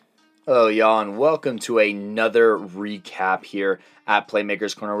Hello, y'all, and welcome to another recap here at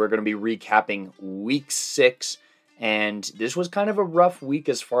Playmakers Corner. We're going to be recapping Week 6, and this was kind of a rough week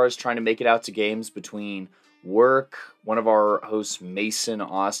as far as trying to make it out to games between work. One of our hosts, Mason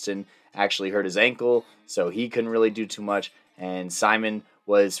Austin, actually hurt his ankle, so he couldn't really do too much, and Simon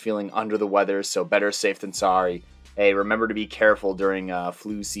was feeling under the weather, so better safe than sorry. Hey, remember to be careful during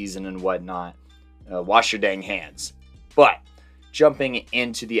flu season and whatnot. Wash your dang hands. But jumping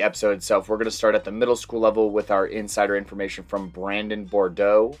into the episode itself, we're going to start at the middle school level with our insider information from Brandon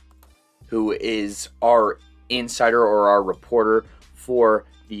Bordeaux, who is our insider or our reporter for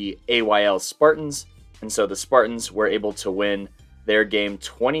the AYL Spartans. And so the Spartans were able to win their game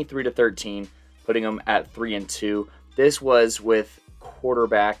 23-13, putting them at 3-2. This was with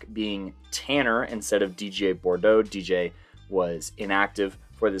quarterback being Tanner instead of DJ Bordeaux. DJ was inactive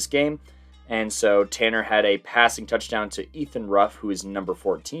for this game. And so Tanner had a passing touchdown to Ethan Ruff, who is number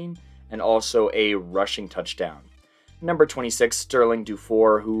 14, and also a rushing touchdown. Number 26, Sterling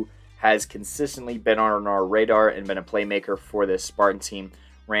Dufour, who has consistently been on our radar and been a playmaker for this Spartan team,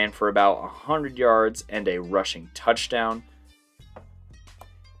 ran for about 100 yards and a rushing touchdown.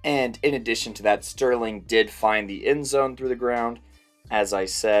 And in addition to that, Sterling did find the end zone through the ground, as I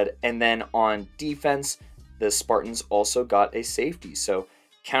said. And then on defense, the Spartans also got a safety. So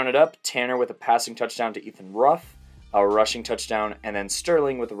counted up, Tanner with a passing touchdown to Ethan Ruff, a rushing touchdown, and then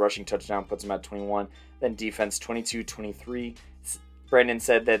Sterling with a rushing touchdown puts him at 21. Then defense 22-23. Brandon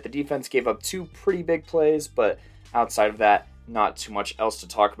said that the defense gave up two pretty big plays, but outside of that, not too much else to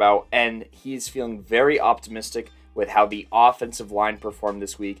talk about. And he's feeling very optimistic with how the offensive line performed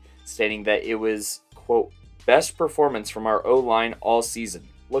this week, stating that it was, quote, best performance from our O-line all season.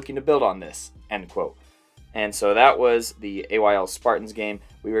 Looking to build on this, end quote. And so that was the AYL Spartans game.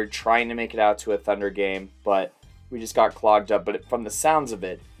 We were trying to make it out to a Thunder game, but we just got clogged up. But from the sounds of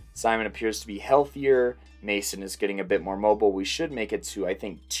it, Simon appears to be healthier. Mason is getting a bit more mobile. We should make it to, I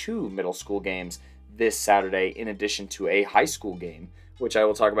think, 2 middle school games this Saturday, in addition to a high school game, which I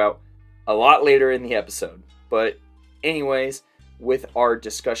will talk about a lot later in the episode. But anyways, with our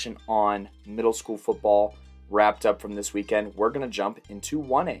discussion on middle school football wrapped up from this weekend, we're going to jump into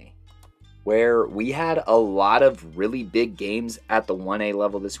 1A, where we had a lot of really big games at the 1A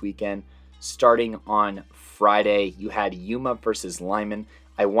level this weekend. Starting on Friday, you had Yuma versus Lyman.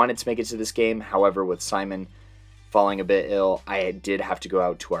 I wanted to make it to this game. However, with Simon falling a bit ill, I did have to go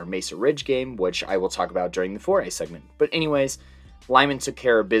out to our Mesa Ridge game, which I will talk about during the 4A segment. But anyways, Lyman took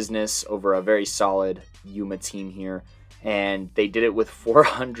care of business over a very solid Yuma team here, and they did it with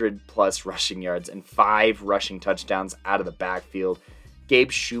 400-plus rushing yards and 5 rushing touchdowns out of the backfield.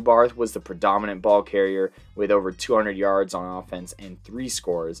 Gabe Schubarth was the predominant ball carrier with over 200 yards on offense and 3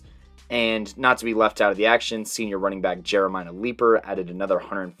 scores. And not to be left out of the action, senior running back Jeremiah Leeper added another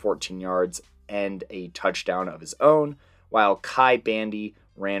 114 yards and a touchdown of his own, while Kai Bandy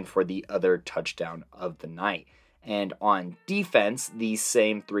ran for the other touchdown of the night. And on defense, these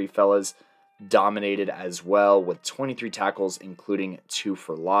same 3 fellas dominated as well with 23 tackles, including 2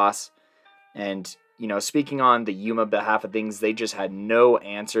 for loss. And speaking on the Yuma behalf of things, they just had no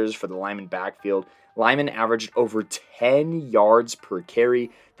answers for the Lyman backfield. Lyman averaged over 10 yards per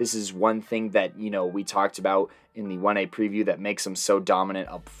carry. This is one thing that, we talked about in the 1A preview that makes them so dominant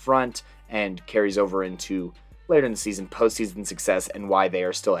up front and carries over into later in the season, postseason success, and why they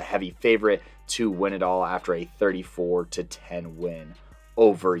are still a heavy favorite to win it all after a 34-10 win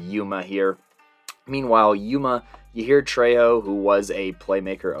over Yuma here. Meanwhile, Yuma, you hear Trejo, who was a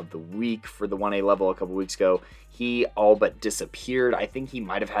playmaker of the week for the 1A level a couple weeks ago, he all but disappeared. I think he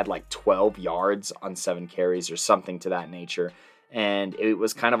might have had like 12 yards on 7 carries or something to that nature. And it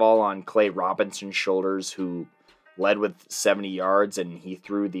was kind of all on Clay Robinson's shoulders, who led with 70 yards, and he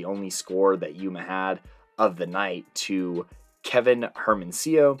threw the only score that Yuma had of the night to Kevin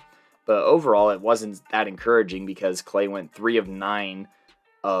Hermancio. But overall, it wasn't that encouraging because Clay went 3 of 9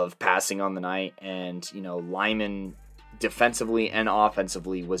 of passing on the night, and Lyman defensively and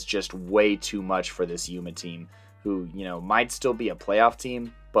offensively was just way too much for this Yuma team, who might still be a playoff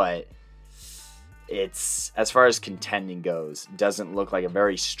team, but it's, as far as contending goes, doesn't look like a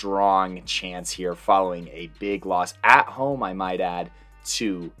very strong chance here following a big loss at home, I might add,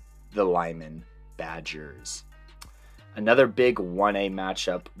 to the Lyman Badgers. Another big 1A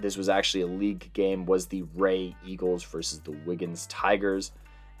matchup, this was actually a league game, was the Ray Eagles versus the Wiggins Tigers.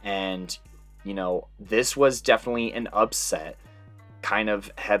 And, this was definitely an upset, kind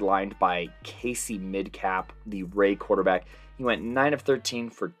of headlined by Casey Midcap, the Ray quarterback. He went 9 of 13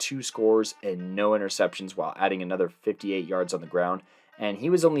 for 2 scores and no interceptions while adding another 58 yards on the ground. And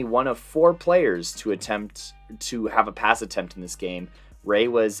he was only one of 4 players to attempt to have a pass attempt in this game, Ray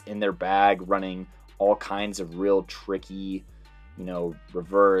was in their bag running all kinds of real tricky,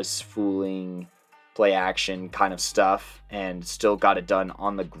 reverse, fooling, play action kind of stuff, and still got it done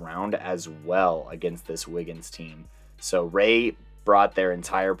on the ground as well against this Wiggins team. So Ray brought their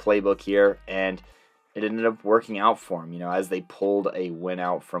entire playbook here, and it ended up working out for him, as they pulled a win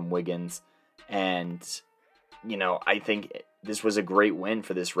out from Wiggins. And, I think this was a great win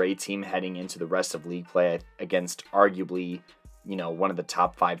for this Ray team heading into the rest of league play against arguably, one of the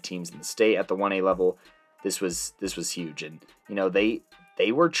top 5 teams in the state at the 1A level. This was huge. And,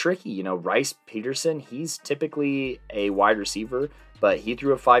 they were tricky. Rice Peterson, he's typically a wide receiver, but he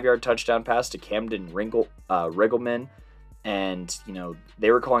threw a 5-yard touchdown pass to Camden Riggleman. And,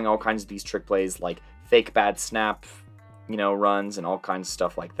 they were calling all kinds of these trick plays like fake bad snap, runs and all kinds of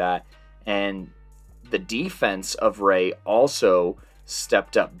stuff like that. And the defense of Ray also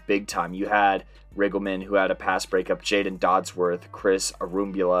stepped up big time. You had Riggleman, who had a pass breakup, Jaden Dodsworth, Chris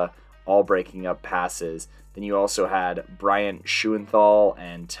Arumbula, all breaking up passes. Then you also had Bryant Schuenthal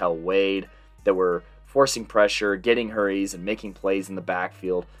and Tell Wade that were forcing pressure, getting hurries, and making plays in the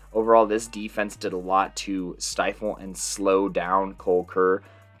backfield. Overall, this defense did a lot to stifle and slow down Cole Kerr,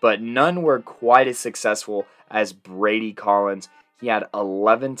 but none were quite as successful as Brady Collins. He had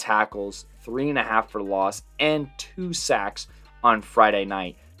 11 tackles, 3.5 for loss, and 2 sacks on Friday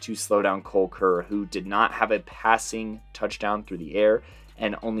night to slow down Cole Kerr, who did not have a passing touchdown through the air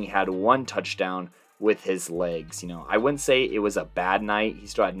and only had 1 touchdown with his legs. I wouldn't say it was a bad night. He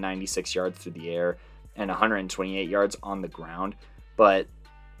still had 96 yards through the air and 128 yards on the ground, but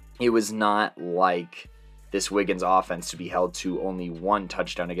it was not like this Wiggins offense to be held to only 1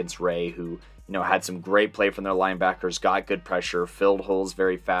 touchdown against Ray, who, had some great play from their linebackers, got good pressure, filled holes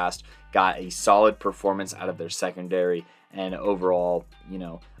very fast, got a solid performance out of their secondary, and overall,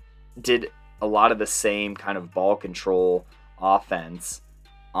 did a lot of the same kind of ball control offense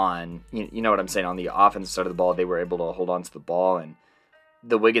on, you know what I'm saying, on the offensive side of the ball. They were able to hold on to the ball, and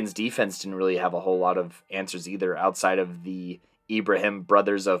the Wiggins defense didn't really have a whole lot of answers either, outside of the Ibrahim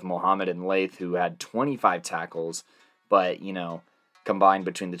brothers of Mohammed and Lath, who had 25 tackles, but, combined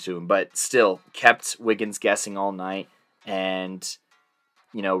between the two. But still kept Wiggins guessing all night. And,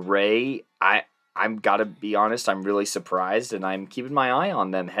 Ray, I'm gotta be honest, I'm really surprised, and I'm keeping my eye on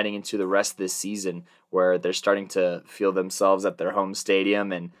them heading into the rest of this season, where they're starting to feel themselves at their home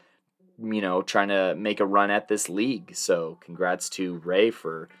stadium and, trying to make a run at this league. So congrats to Ray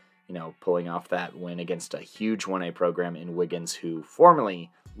for, pulling off that win against a huge 1A program in Wiggins, who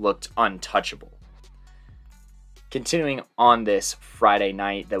formerly looked untouchable. Continuing on this Friday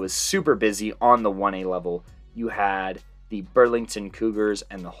night that was super busy on the 1A level, you had the Burlington Cougars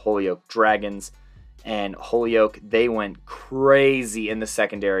and the Holyoke Dragons. And Holyoke, they went crazy in the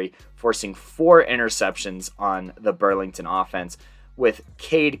secondary, forcing 4 interceptions on the Burlington offense, with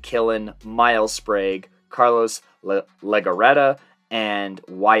Cade Killen, Miles Sprague, Carlos Legarreta, and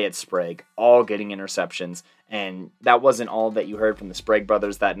Wyatt Sprague all getting interceptions. And that wasn't all that you heard from the Sprague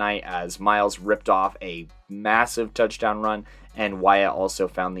brothers that night, as Miles ripped off a massive touchdown run, and Wyatt also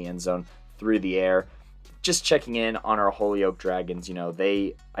found the end zone through the air. Just checking in on our Holyoke Dragons,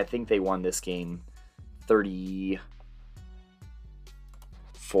 I think they won this game 34-10.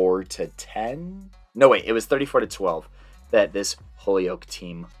 No, wait, it was 34-12 that this Holyoke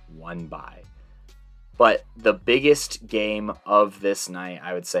team won by. But the biggest game of this night,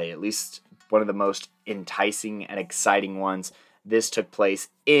 I would say, at least one of the most enticing and exciting ones, this took place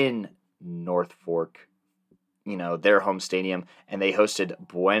in North Fork, their home stadium, and they hosted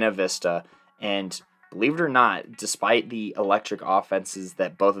Buena Vista. And believe it or not, despite the electric offenses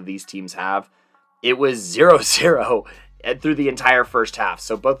that both of these teams have, it was 0-0 through the entire first half.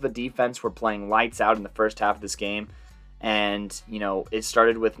 So both the defense were playing lights out in the first half of this game. And, it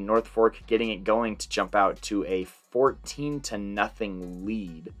started with North Fork getting it going to jump out to a 14-0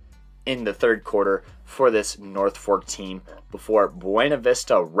 lead in the third quarter for this North Fork team, before Buena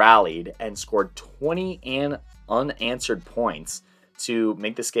Vista rallied and scored 20 unanswered points to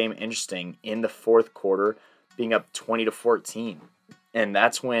make this game interesting in the fourth quarter, being up 20-14. And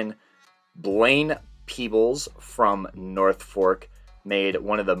that's when Blaine Peebles from North Fork made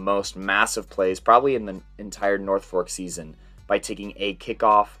one of the most massive plays probably in the entire North Fork season by taking a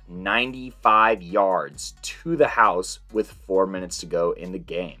kickoff 95 yards to the house with 4 minutes to go in the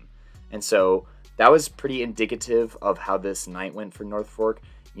game. And so that was pretty indicative of how this night went for North Fork.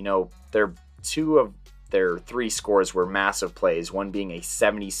 Two of their 3 scores were massive plays, one being a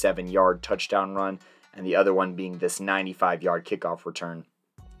 77-yard touchdown run and the other one being this 95-yard kickoff return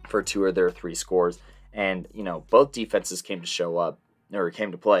for 2 of their 3 scores. And, both defenses came to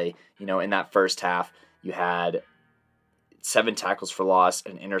play. In that first half, you had 7 tackles for loss,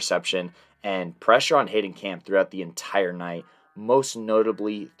 an interception, and pressure on Hayden Camp throughout the entire night, most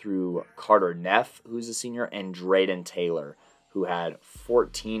notably through Carter Neff, who's a senior, and Drayden Taylor, who had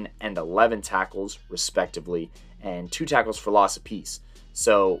 14 and 11 tackles, respectively, and 2 tackles for loss apiece.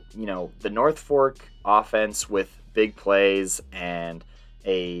 So, the North Fork offense with big plays and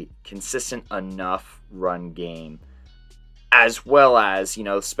a consistent enough run game, as well as,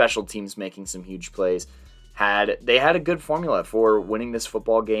 special teams making some huge plays, they had a good formula for winning this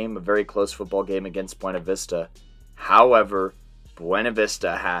football game, a very close football game against Buena Vista. However, Buena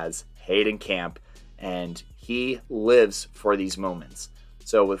Vista has Hayden Camp, and he lives for these moments.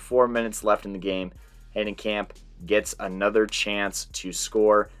 So with 4 minutes left in the game, Hayden Camp gets another chance to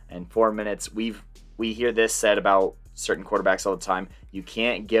score, and 4 minutes, we hear this said about certain quarterbacks all the time, you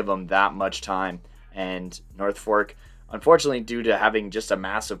can't give them that much time, and North Fork, unfortunately, due to having just a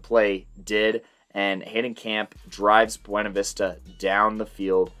massive play, did, and Hayden Camp drives Buena Vista down the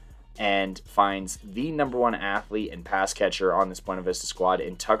field and finds the number 1 athlete and pass catcher on this Buena Vista squad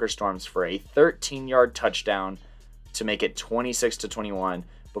in Tucker Storms for a 13-yard touchdown to make it 26-21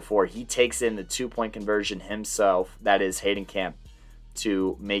 before he takes in the 2-point conversion himself, that is Hayden Camp,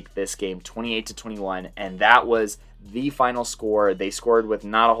 to make this game 28-21, and that was the final score. They scored with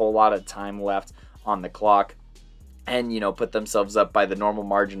not a whole lot of time left on the clock and, put themselves up by the normal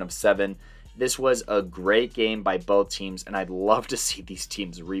margin of 7. This was a great game by both teams, and I'd love to see these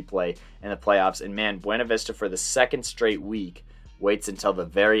teams replay in the playoffs. And man, Buena Vista for the second straight week waits until the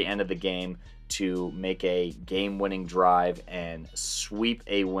very end of the game to make a game-winning drive and sweep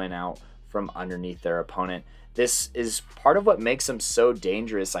a win out from underneath their opponent. This is part of what makes them so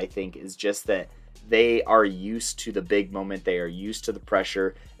dangerous, I think, is just that they are used to the big moment. They are used to the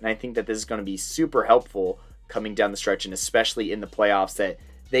pressure, and I think that this is going to be super helpful coming down the stretch, and especially in the playoffs, that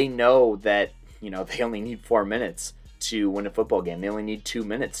they know that, they only need 4 minutes to win a football game. They only need 2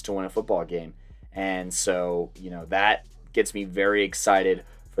 minutes to win a football game. And so, that gets me very excited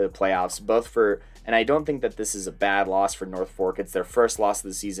for the playoffs, and I don't think that this is a bad loss for North Fork. It's their first loss of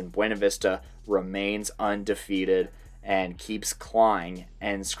the season. Buena Vista remains undefeated and keeps clawing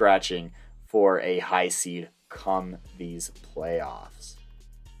and scratching for a high seed come these playoffs.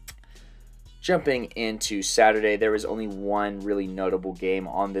 Jumping into Saturday, there was only one really notable game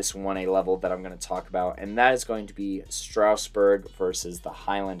on this 1A level that I'm going to talk about, and that is going to be Strasburg versus the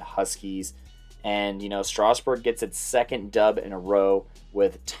Highland Huskies. And, Strasburg gets its second dub in a row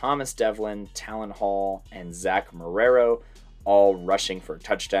with Thomas Devlin, Talon Hall, and Zach Marrero all rushing for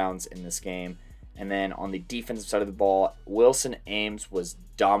touchdowns in this game. And then on the defensive side of the ball, Wilson Ames was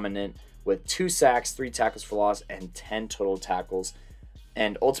dominant with 2 sacks, 3 tackles for loss, and 10 total tackles,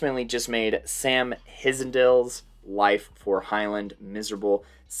 and ultimately just made Sam Hisendale's life for Highland miserable.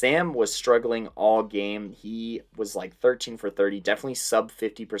 Sam was struggling all game. He was like 13 for 30, definitely sub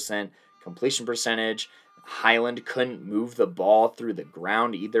 50% completion percentage. Highland couldn't move the ball through the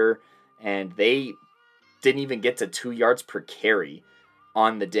ground either, and they didn't even get to 2 yards per carry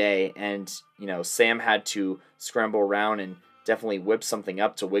on the day. And, Sam had to scramble around and definitely whip something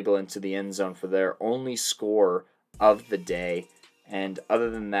up to wiggle into the end zone for their only score of the day. And other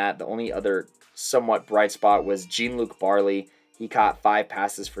than that, the only other somewhat bright spot was Jean-Luc Barley. He caught 5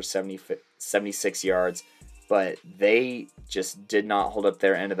 passes for 76 yards, but they just did not hold up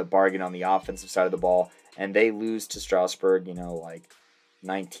their end of the bargain on the offensive side of the ball, and they lose to Strasburg, like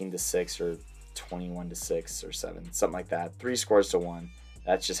 19-6 or 21-6 or 7, something like that. 3 scores to 1.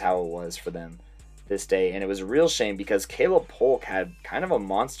 That's just how it was for them this day, and it was a real shame because Caleb Polk had kind of a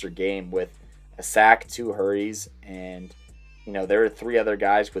monster game with a sack, 2 hurries, and there are 3 other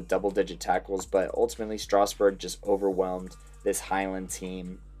guys with double-digit tackles, but ultimately Strasburg just overwhelmed this Highland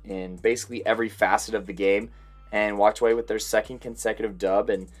team in basically every facet of the game and walked away with their second consecutive dub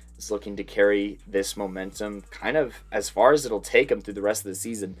and is looking to carry this momentum kind of as far as it'll take them through the rest of the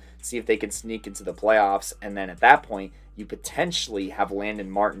season, see if they can sneak into the playoffs, and then at that point, you potentially have Landon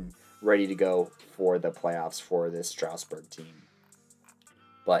Martin ready to go for the playoffs for this Strasburg team.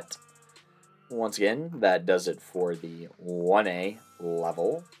 But once again, that does it for the 1A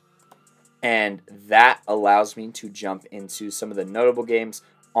level. And that allows me to jump into some of the notable games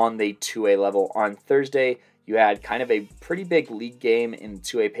on the 2A level. On Thursday, you had kind of a pretty big league game in the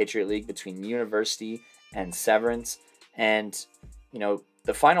 2A Patriot League between University and Severance. And,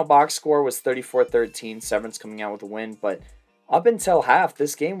 the final box score was 34-13, Severance coming out with a win. But up until half,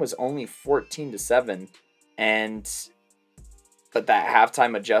 this game was only 14-7. But that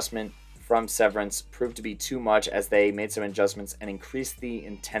halftime adjustment from Severance proved to be too much as they made some adjustments and increased the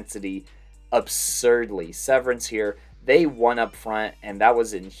intensity absurdly. Severance here, they won up front, and that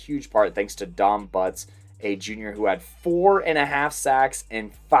was in huge part thanks to Dom Butts, a junior who had 4.5 sacks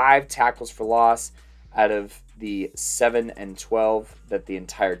and 5 tackles for loss out of the 7 and 12 that the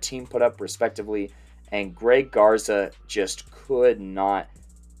entire team put up, respectively. And Greg Garza just couldn't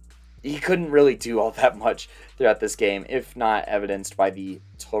really do all that much throughout this game, if not evidenced by the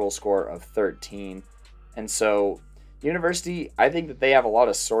total score of 13. And so, University, I think that they have a lot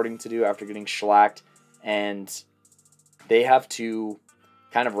of sorting to do after getting shellacked, and they have to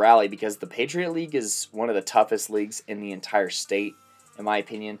kind of rally because the Patriot League is one of the toughest leagues in the entire state, in my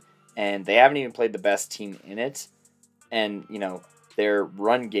opinion, and they haven't even played the best team in it. And, their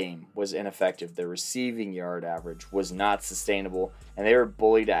run game was ineffective. Their receiving yard average was not sustainable, and they were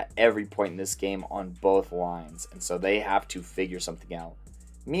bullied at every point in this game on both lines, and so they have to figure something out.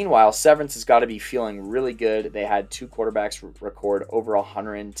 Meanwhile, Severance has got to be feeling really good. They had 2 quarterbacks record over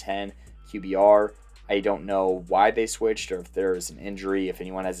 110 QBR. I don't know why they switched or if there is an injury. If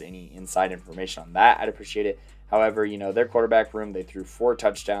anyone has any inside information on that, I'd appreciate it. However, their quarterback room, they threw 4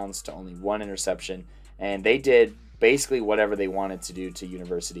 touchdowns to only 1 interception, and they did basically whatever they wanted to do to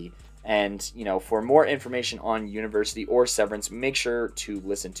University. And, for more information on University or Severance, make sure to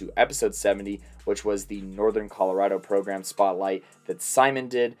listen to episode 70, which was the Northern Colorado program spotlight that Simon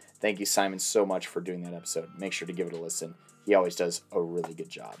did. Thank you, Simon, so much for doing that episode. Make sure to give it a listen. He always does a really good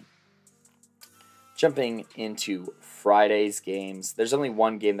job. Jumping into Friday's games, there's only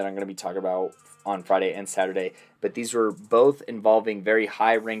one game that I'm going to be talking about on Friday and Saturday, but these were both involving very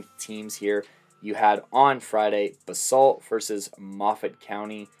high-ranked teams here. You had on Friday Basalt versus Moffat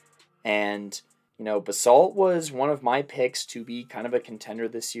County, and Basalt was one of my picks to be kind of a contender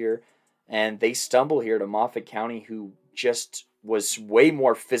this year, and they stumble here to Moffat County, who just was way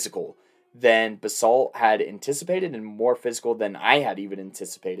more physical than Basalt had anticipated and more physical than I had even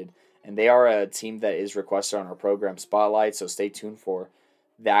anticipated. And they are a team that is requested on our program spotlight, so stay tuned for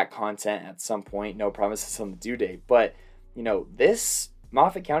that content at some point. No promises on the due date, but this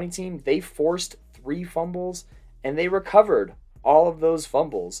Moffat County team, they forced 3 fumbles and they recovered all of those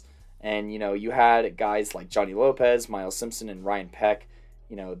fumbles. And, you had guys like Johnny Lopez, Miles Simpson, and Ryan Peck.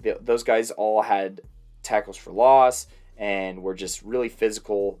 Those guys all had tackles for loss and were just really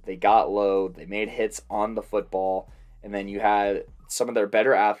physical. They got low. They made hits on the football. And then you had some of their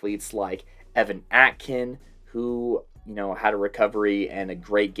better athletes like Evan Atkin, who, had a recovery and a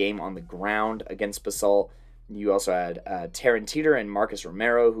great game on the ground against Basalt. You also had Taryn Teeter and Marcus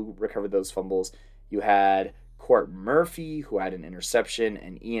Romero, who recovered those fumbles. You had Court Murphy, who had an interception,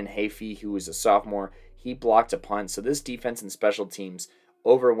 and Ian Hafey, who was a sophomore. He blocked a punt. So this defense and special teams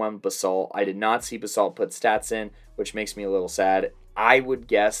overwhelmed Basalt. I did not see Basalt put stats in, which makes me a little sad. I would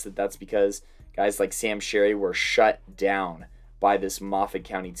guess that that's because guys like Sam Sherry were shut down by this Moffat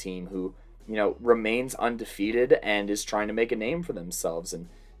County team who, remains undefeated and is trying to make a name for themselves. And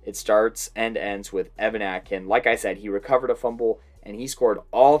it starts and ends with Evan Atkin. Like I said, he recovered a fumble, and he scored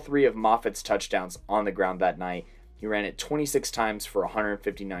all 3 of Moffat's touchdowns on the ground that night. He ran it 26 times for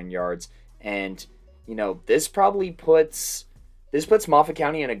 159 yards. And, this puts Moffat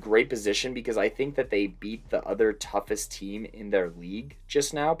County in a great position because I think that they beat the other toughest team in their league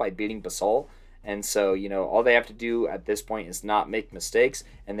just now by beating Basalt. And so, all they have to do at this point is not make mistakes,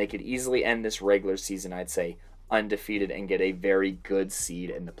 and they could easily end this regular season, I'd say, undefeated and get a very good seed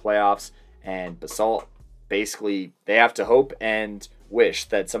in the playoffs. And Basalt, basically, they have to hope and wish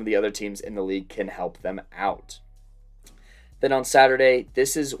that some of the other teams in the league can help them out. Then on Saturday,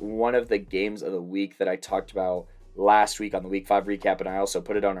 this is one of the games of the week that I talked about last week on the Week 5 recap, and I also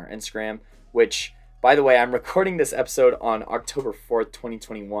put it on our Instagram, which, by the way, I'm recording this episode on October 4th,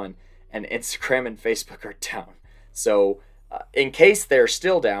 2021, and Instagram and Facebook are down. So in case they're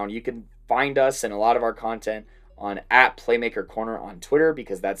still down, you can find us and a lot of our content on @Playmaker Corner on Twitter,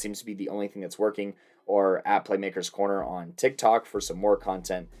 because that seems to be the only thing that's working, or @Playmakers Corner on TikTok for some more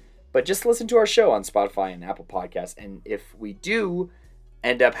content. But just listen to our show on Spotify and Apple Podcasts. And if we do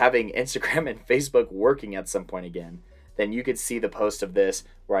end up having Instagram and Facebook working at some point again, then you could see the post of this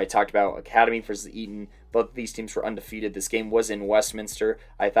where I talked about Academy versus Eaton. Both of these teams were undefeated. This game was in Westminster.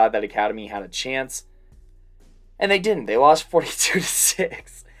 I thought that Academy had a chance, and they didn't. They lost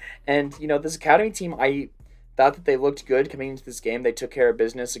 42-6. And, this Academy team, I thought that they looked good coming into this game. They took care of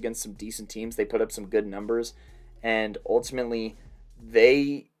business against some decent teams. They put up some good numbers, and ultimately,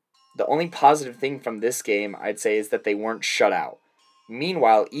 the only positive thing from this game, I'd say, is that they weren't shut out.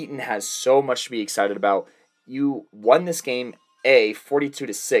 Meanwhile, Eaton has so much to be excited about. You won this game,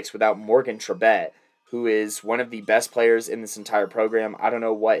 42-6 without Morgan Trebet, who is one of the best players in this entire program. I don't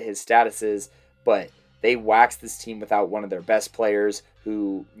know what his status is, but they waxed this team without one of their best players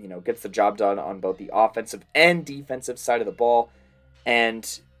who, gets the job done on both the offensive and defensive side of the ball.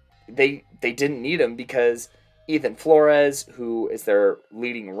 And they didn't need him because Ethan Flores, who is their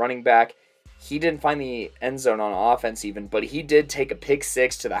leading running back, he didn't find the end zone on offense even, but he did take a pick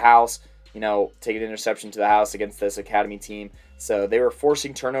six to the house, take an interception to the house against this academy team. So they were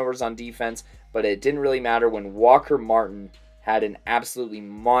forcing turnovers on defense, but it didn't really matter when Walker Martin had an absolutely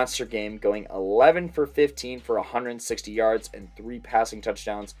monster game, going 11 for 15 for 160 yards and 3 passing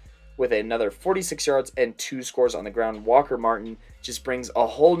touchdowns with another 46 yards and 2 scores on the ground. Walker Martin just brings a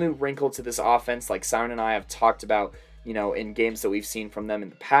whole new wrinkle to this offense, like Simon and I have talked about, in games that we've seen from them in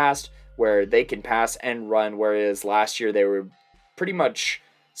the past, where they can pass and run, whereas last year they were pretty much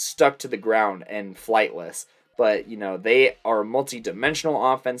stuck to the ground and flightless. But, they are a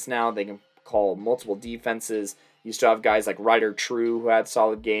multi-dimensional offense now. They can call multiple defenses. You still have guys like Ryder True, who had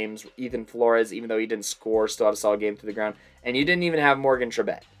solid games. Ethan Flores, even though he didn't score, still had a solid game through the ground. And you didn't even have Morgan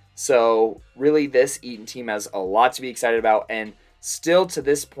Trebet. So, really, this Eaton team has a lot to be excited about, and still to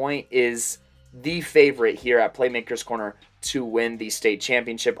this point is the favorite here at Playmakers Corner to win the state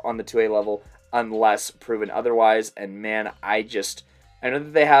championship on the 2A level, unless proven otherwise. And man, I know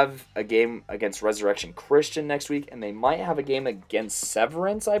that they have a game against Resurrection Christian next week, and they might have a game against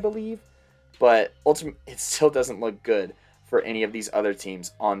Severance, I believe. But ultimately, it still doesn't look good for any of these other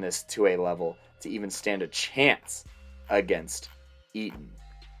teams on this 2A level to even stand a chance against Eaton.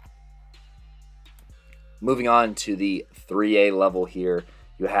 Moving on to the 3A level here,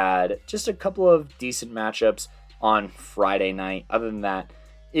 you had just a couple of decent matchups on Friday night. Other than that,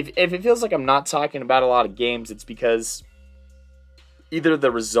 if it feels like I'm not talking about a lot of games, it's because either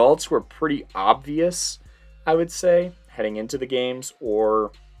the results were pretty obvious, I would say, heading into the games,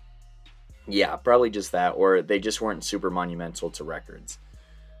 or yeah, probably just that, or they just weren't super monumental to records.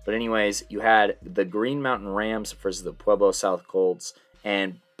 But anyways, you had the Green Mountain Rams versus the Pueblo South Colts,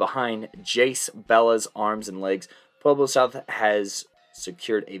 and behind Jace Bella's arms and legs, Pueblo South has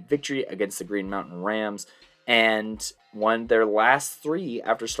secured a victory against the Green Mountain Rams and won their last 3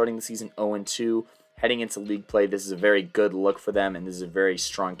 after starting the season 0-2. Heading into league play, this is a very good look for them, and this is a very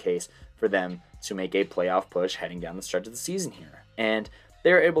strong case for them to make a playoff push heading down the stretch of the season here. And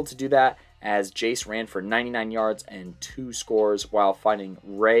they're able to do that as Jace ran for 99 yards and 2 scores while finding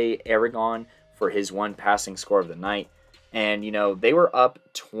Ray Aragon for his 1 passing score of the night. And, they were up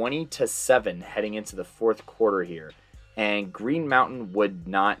 20-7 heading into the 4th quarter here. And Green Mountain would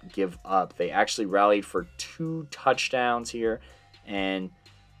not give up. They actually rallied for 2 touchdowns here. And,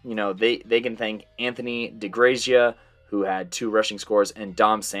 they can thank Anthony DeGrazia, who had 2 rushing scores, and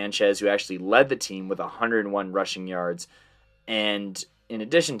Dom Sanchez, who actually led the team with 101 rushing yards. And in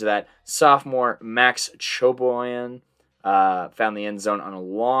addition to that, sophomore Max Choboyan found the end zone on a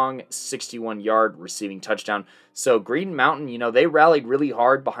long 61-yard receiving touchdown. So Green Mountain, they rallied really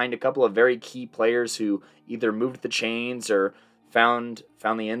hard behind a couple of very key players who either moved the chains or found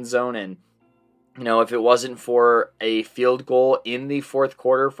the end zone. And, if it wasn't for a field goal in the 4th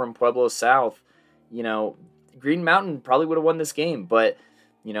quarter from Pueblo South, Green Mountain probably would have won this game. But,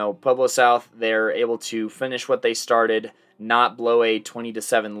 Pueblo South, they're able to finish what they started, not blow a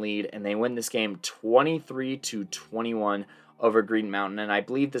 20-7 lead, and they win this game 23-21 over Green Mountain. And I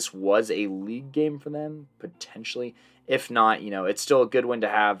believe this was a league game for them, potentially. If not, it's still a good win to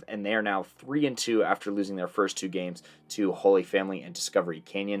have, and they are now 3-2 after losing their first 2 games to Holy Family and Discovery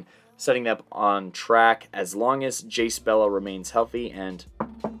Canyon, setting them on track as long as Jace Bella remains healthy, and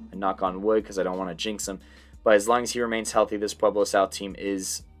I knock on wood because I don't want to jinx him, but as long as he remains healthy, this Pueblo South team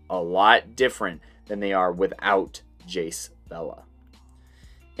is a lot different than they are without Jace Bella.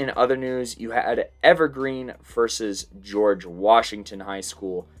 In other news, you had Evergreen versus George Washington High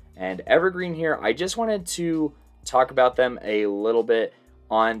School. And Evergreen here, I just wanted to talk about them a little bit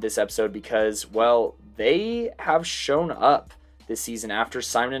on this episode because, well, they have shown up this season after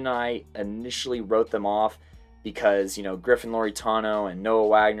Simon and I initially wrote them off because, Griffin Loritano and Noah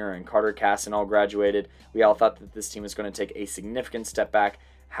Wagner and Carter Casson all graduated. We all thought that this team was going to take a significant step back.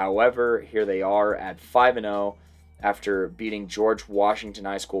 However, here they are at 5-0 after beating George Washington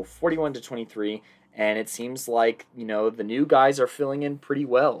High School 41-23, and it seems like, the new guys are filling in pretty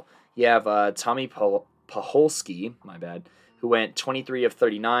well. You have Tommy Paholski, who went 23 of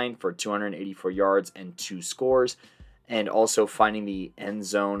 39 for 284 yards and 2 scores, and also finding the end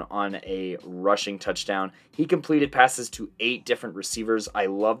zone on a rushing touchdown. He completed passes to 8 different receivers. I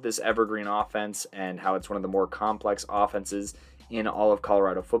love this Evergreen offense and how it's one of the more complex offenses in all of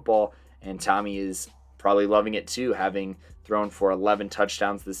Colorado football, and Tommy is probably loving it too, having thrown for 11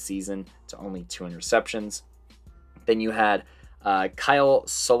 touchdowns this season to only 2 interceptions. Then you had Kyle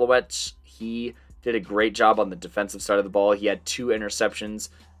Solowetz. He did a great job on the defensive side of the ball. He had 2 interceptions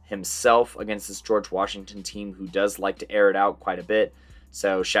himself against this George Washington team who does like to air it out quite a bit.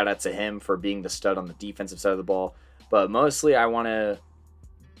 So shout out to him for being the stud on the defensive side of the ball. But mostly I want to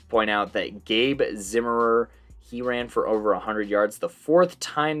point out that Gabe Zimmerer, he ran for over 100 yards the 4th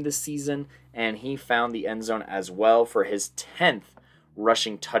time this season, and he found the end zone as well for his 10th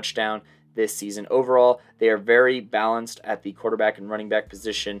rushing touchdown this season. Overall, they are very balanced at the quarterback and running back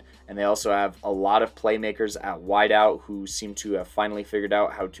position, and they also have a lot of playmakers at wideout who seem to have finally figured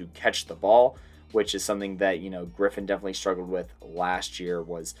out how to catch the ball, which is something that, Griffin definitely struggled with last year,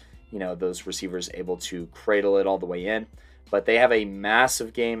 was, those receivers able to cradle it all the way in. But they have a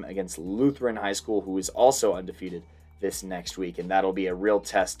massive game against Lutheran High School, who is also undefeated this next week, and that'll be a real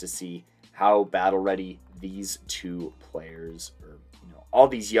test to see how battle ready these two players, or all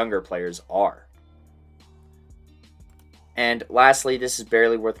these younger players, are. And lastly, this is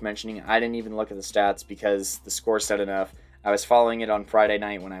barely worth mentioning. I didn't even look at the stats because the score said enough. I was following it on Friday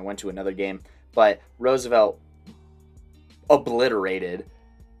night when I went to another game, but Roosevelt obliterated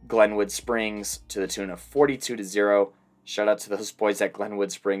Glenwood Springs to the tune of 42-0. Shout out to those boys at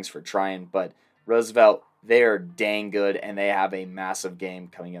Glenwood Springs for trying, but Roosevelt, they are dang good, and they have a massive game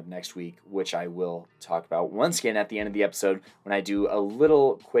coming up next week, which I will talk about once again at the end of the episode when I do a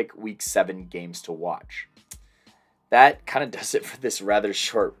little quick Week 7 games to watch. That kind of does it for this rather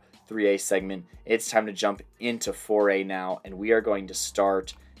short 3A segment. It's time to jump into 4A now, and we are going to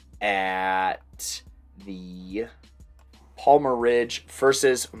start at the Palmer Ridge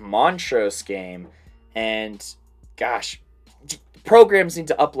versus Montrose game. And gosh, programs need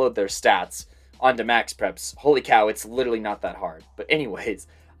to upload their stats onto Max Preps. Holy cow, it's literally not that hard. But anyways,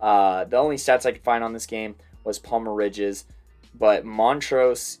 the only stats I could find on this game was Palmer Ridge's. But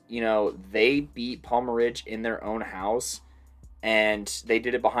Montrose, they beat Palmer Ridge in their own house, and they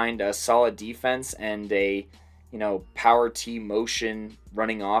did it behind a solid defense and a, power T motion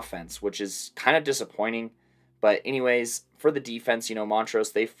running offense, which is kind of disappointing. But anyways, for the defense,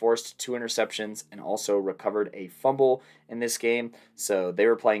 Montrose, they forced 2 interceptions and also recovered a fumble in this game. So they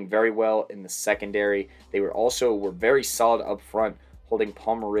were playing very well in the secondary. They were very solid up front, holding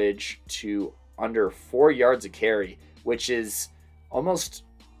Palmer Ridge to under 4 yards a carry, which is almost,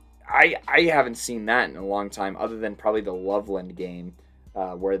 I haven't seen that in a long time, other than probably the Loveland game,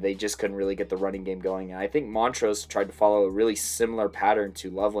 where they just couldn't really get the running game going. And I think Montrose tried to follow a really similar pattern to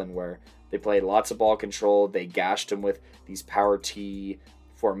Loveland, where they played lots of ball control. They gashed them with these power T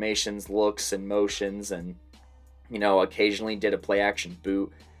formations, looks, and motions, and, occasionally did a play action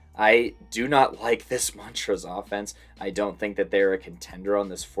boot. I do not like this Montrose offense. I don't think that they're a contender on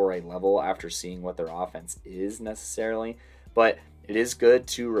this 4A level after seeing what their offense is necessarily. But it is good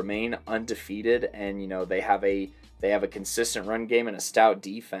to remain undefeated, and, they have a consistent run game and a stout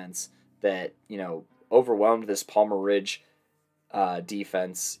defense that, overwhelmed this Palmer Ridge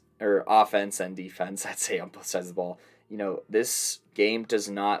defense, or offense and defense, I'd say, on both sides of the ball. This game does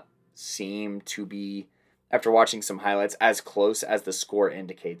not seem to be, after watching some highlights, as close as the score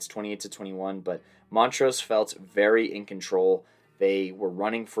indicates, 28-21, but Montrose felt very in control. They were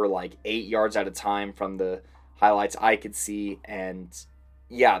running for like 8 yards at a time from the highlights I could see, and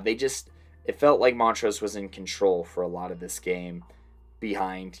yeah, it felt like Montrose was in control for a lot of this game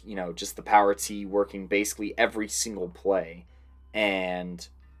behind, just the power T working basically every single play, and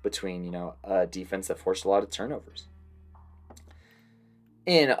between, a defense that forced a lot of turnovers.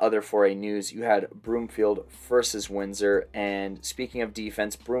 In other 4A news, you had Broomfield versus Windsor, and speaking of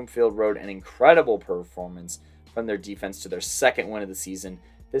defense, Broomfield rode an incredible performance from their defense to their second win of the season.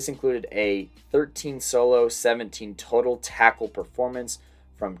 This included a 13 solo, 17 total tackle performance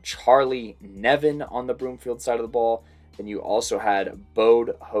from Charlie Nevin on the Broomfield side of the ball. Then you also had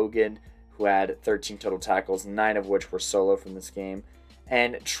Bode Hogan, who had 13 total tackles, 9 of which were solo from this game.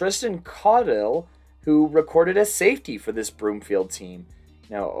 And Tristan Caudill, who recorded a safety for this Broomfield team.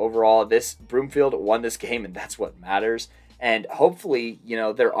 Now, overall, this Broomfield won this game, and that's what matters. And hopefully,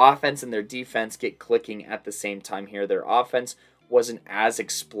 their offense and their defense get clicking at the same time here. Their offense wasn't as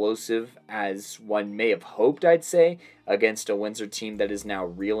explosive as one may have hoped, I'd say, against a Windsor team that is now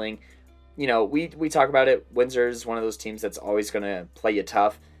reeling. We talk about it. Windsor is one of those teams that's always going to play you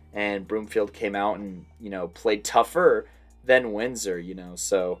tough, and Broomfield came out and, played tougher than Windsor,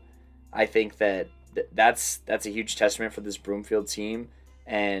 So I think that's a huge testament for this Broomfield team.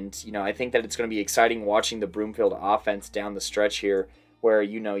 And, I think that it's going to be exciting watching the Broomfield offense down the stretch here, where,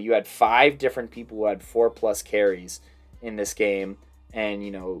 you had 5 different people who had 4+ carries in this game. And,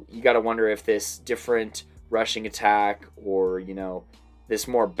 you got to wonder if this different rushing attack or, this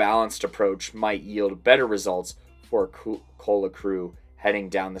more balanced approach might yield better results for Cola Crew heading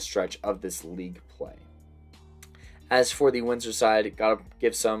down the stretch of this league play. As for the Windsor side, got to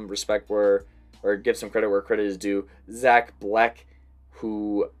give some respect give some credit where credit is due. Zach Bleck,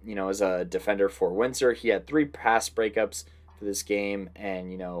 who, is a defender for Windsor. He had 3 pass breakups for this game,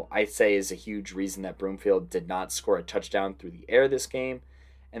 and, I'd say is a huge reason that Broomfield did not score a touchdown through the air this game.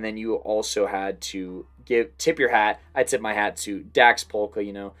 And then you also had to tip your hat. I tip my hat to Dax Polka.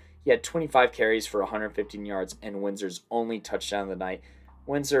 He had 25 carries for 115 yards and Windsor's only touchdown of the night.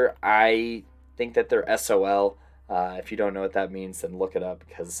 Windsor, I think that they're SOL. If you don't know what that means, then look it up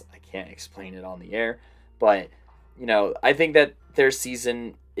because I can't explain it on the air. But, I think that their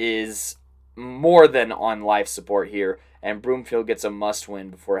season is more than on life support here. And Broomfield gets a must win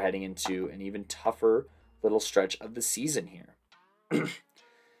before heading into an even tougher little stretch of the season here.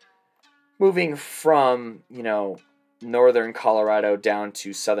 Moving from, northern Colorado down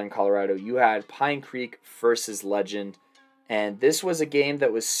to southern Colorado, you had Pine Creek versus Legend. And this was a game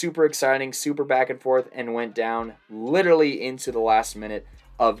that was super exciting, super back and forth, and went down literally into the last minute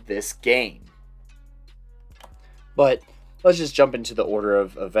of this game. But let's just jump into the order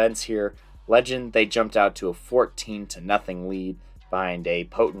of events here. Legend, they jumped out to a 14-0 lead behind a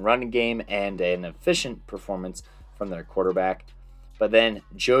potent running game and an efficient performance from their quarterback. But then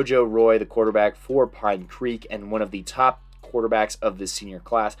JoJo Roy, the quarterback for Pine Creek and one of the top quarterbacks of this senior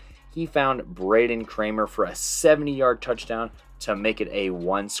class, he found Braden Kramer for a 70-yard touchdown to make it a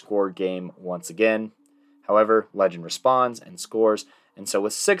one-score game once again. However, Legend responds and scores, and so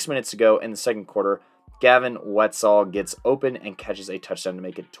with 6 minutes to go in the second quarter, Gavin Wetzel gets open and catches a touchdown to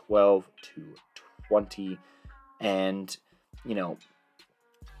make it 12-20. And,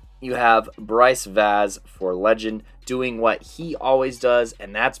 you have Bryce Vaz for Legend doing what he always does,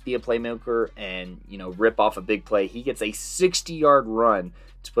 and that's be a playmaker and, rip off a big play. He gets a 60-yard run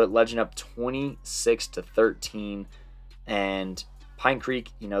to put Legend up 26-13. And Pine Creek,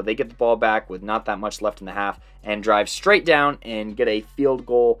 they get the ball back with not that much left in the half and drive straight down and get a field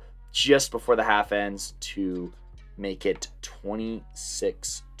goal just before the half ends to make it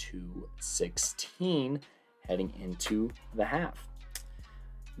 26-16 heading into the half.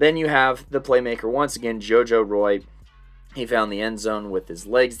 Then you have the playmaker once again, JoJo Roy. He found the end zone with his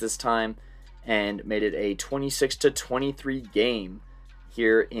legs this time and made it a 26-23 game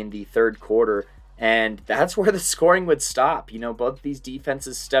here in the third quarter. And that's where the scoring would stop. Both these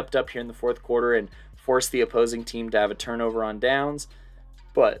defenses stepped up here in the fourth quarter and forced the opposing team to have a turnover on downs.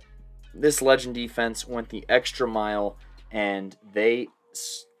 But this Legend defense went the extra mile, and they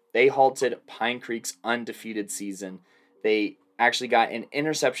halted Pine Creek's undefeated season. They actually got an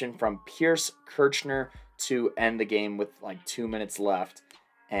interception from Pierce Kirchner to end the game with 2 minutes left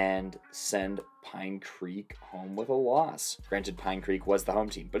and send Pine Creek home with a loss. Granted, Pine Creek was the home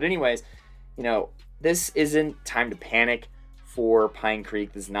team. But anyways, this isn't time to panic for Pine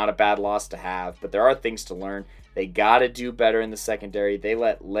Creek. This is not a bad loss to have, but there are things to learn. They got to do better in the secondary. They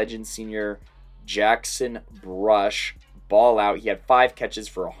let Legend senior Jackson Brush ball out. He had 5 catches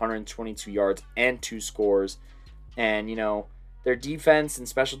for 122 yards and 2 scores. And, their defense and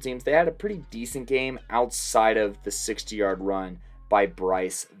special teams, they had a pretty decent game outside of the 60-yard run by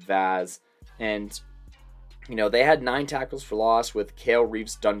Bryce Vaz. And, they had 9 tackles for loss with Cale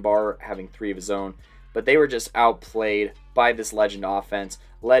Reeves Dunbar having 3 of his own. But they were just outplayed by this Legend offense,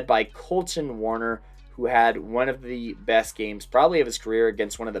 led by Colton Warner, who had one of the best games probably of his career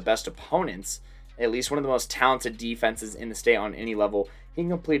against one of the best opponents, at least one of the most talented defenses in the state on any level. He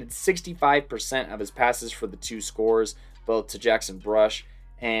completed 65% of his passes for the 2 scores, both to Jackson Brush,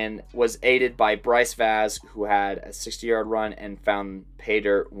 and was aided by Bryce Vaz, who had a 60-yard run and found pay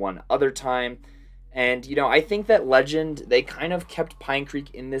dirt one other time. And, I think that Legend, they kind of kept Pine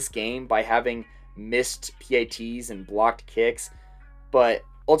Creek in this game by having missed PATs and blocked kicks, but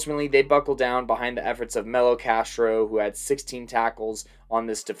ultimately they buckled down behind the efforts of Melo Castro, who had 16 tackles on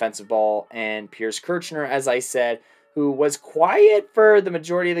this defensive ball, and Pierce Kirchner, as I said, who was quiet for the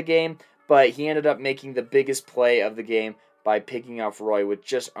majority of the game, but he ended up making the biggest play of the game by picking off Roy with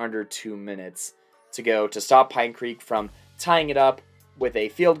just under 2 minutes to go to stop Pine Creek from tying it up with a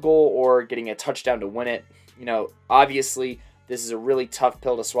field goal or getting a touchdown to win it. Obviously, this is a really tough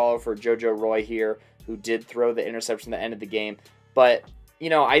pill to swallow for JoJo Roy here, who did throw the interception at the end of the game. But,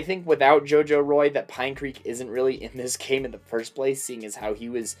 I think without JoJo Roy, that Pine Creek isn't really in this game in the first place, seeing as how he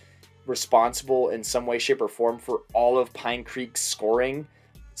was responsible in some way, shape, or form for all of Pine Creek's scoring.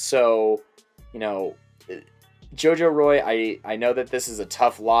 So, JoJo Roy, I know that this is a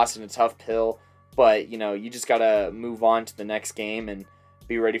tough loss and a tough pill, but, you just got to move on to the next game and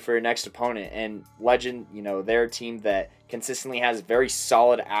be ready for your next opponent. And Legend, they're a team that consistently has very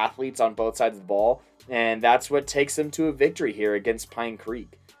solid athletes on both sides of the ball, and that's what takes them to a victory here against Pine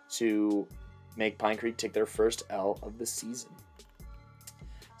Creek to make Pine Creek take their first L of the season.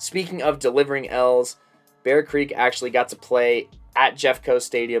 Speaking of delivering L's, Bear Creek actually got to play at Jeffco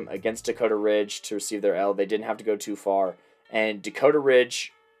Stadium against Dakota Ridge to receive their L. They didn't have to go too far. And Dakota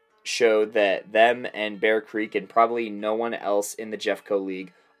Ridge showed that them and Bear Creek and probably no one else in the Jeffco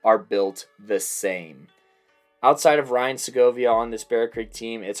League are built the same. Outside of Ryan Segovia on this Bear Creek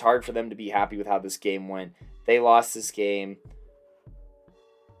team, it's hard for them to be happy with how this game went. They lost this game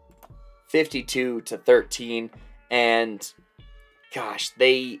 52-13, and gosh,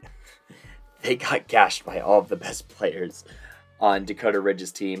 they got gashed by all of the best players on Dakota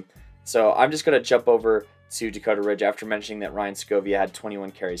Ridge's team. So I'm just going to jump over to Dakota Ridge after mentioning that Ryan Segovia had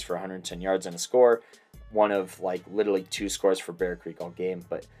 21 carries for 110 yards and a score. One of literally 2 scores for Bear Creek all game.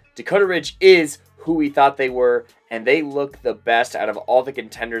 But Dakota Ridge is who we thought they were, and they look the best out of all the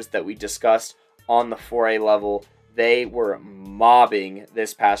contenders that we discussed on the 4A level. They were mobbing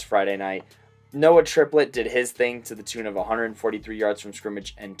this past Friday night. Noah Triplett did his thing to the tune of 143 yards from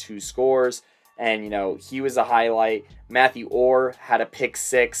scrimmage and 2 scores. And, he was a highlight. Matthew Orr had a pick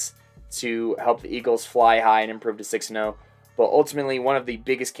 6 to help the Eagles fly high and improve to 6-0. But ultimately, one of the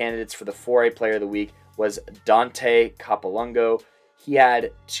biggest candidates for the 4A Player of the Week was Dante Capolungo. He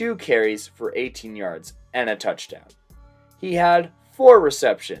had 2 carries for 18 yards and a touchdown. He had 4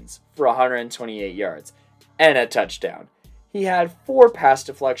 receptions for 128 yards and a touchdown. He had 4 pass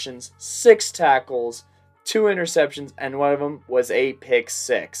deflections, 6 tackles, 2 interceptions, and one of them was a pick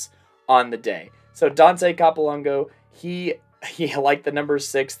 6 on the day. So Dante Capolungo, he liked the number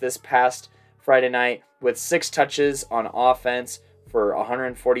 6 this past Friday night with 6 touches on offense for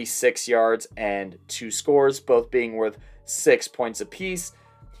 146 yards and 2 scores, both being worth 6 points apiece.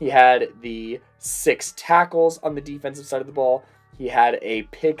 He had the 6 tackles on the defensive side of the ball. He had a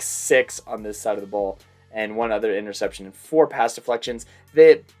pick 6 on this side of the ball and 1 other interception and 4 pass deflections.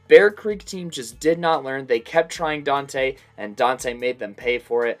 The Bear Creek team just did not learn. They kept trying Dante, and Dante made them pay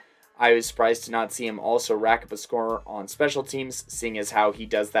for it. I was surprised to not see him also rack up a score on special teams, seeing as how he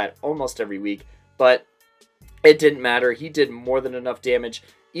does that almost every week. But it didn't matter. He did more than enough damage,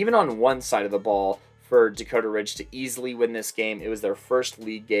 even on one side of the ball, for Dakota Ridge to easily win this game. It was their first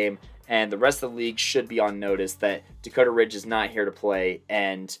league game, and the rest of the league should be on notice that Dakota Ridge is not here to play,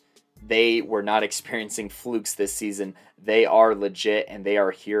 and they were not experiencing flukes this season. They are legit, and they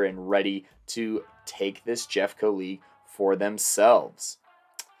are here and ready to take this Jeffco League for themselves.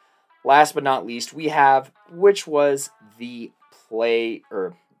 Last but not least, we have, which was the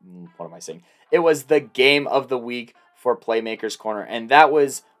It was the game of the week for Playmakers Corner, and that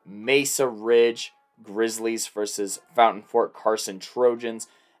was Mesa Ridge Grizzlies versus Fountain Fort Carson Trojans.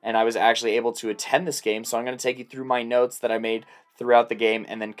 And I was actually able to attend this game, so I'm going to take you through my notes that I made throughout the game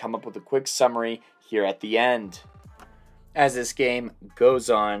and then come up with a quick summary here at the end. As this game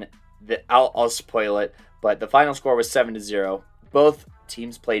goes on, I'll spoil it, but the final score was 7-0. Both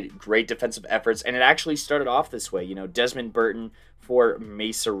teams played great defensive efforts, and it actually started off this way. Desmond Burton for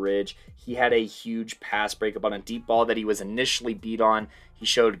Mesa Ridge, he had a huge pass breakup on a deep ball that he was initially beat on. He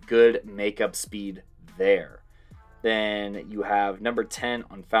showed good makeup speed there. Then you have number 10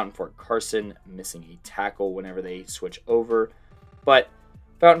 on Fountain Fort Carson missing a tackle whenever they switch over. But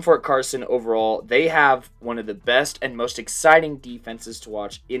Fountain Fort Carson overall, they have one of the best and most exciting defenses to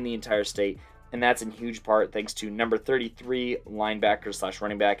watch in the entire state. And that's in huge part thanks to number 33 linebacker /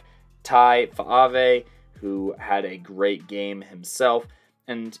 running back Ty Faave, who had a great game himself.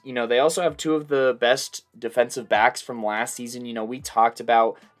 And, they also have 2 of the best defensive backs from last season. We talked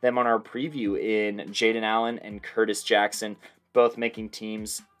about them on our preview in Jaden Allen and Curtis Jackson, both making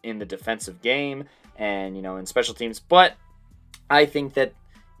teams in the defensive game and, in special teams. But I think that,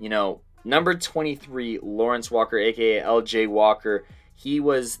 number 23, Lawrence Walker, a.k.a. LJ Walker, he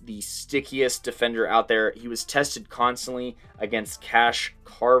was the stickiest defender out there. He was tested constantly against Cash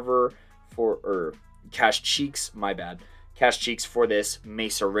Cheeks for this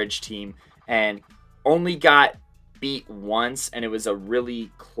Mesa Ridge team, and only got beat once, and it was a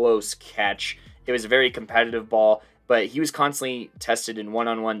really close catch. It was a very competitive ball, but he was constantly tested in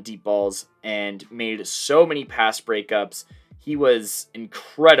one-on-one deep balls and made so many pass breakups. He was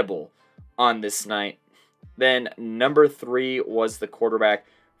incredible on this night. Then number 3 was the quarterback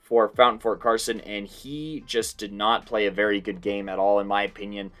for Fountain Fort Carson, and he just did not play a very good game at all, in my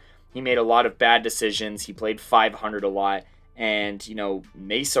opinion. He made a lot of bad decisions. He played 500 a lot. And,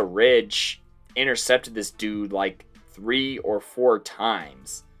 Mesa Ridge intercepted this dude 3 or 4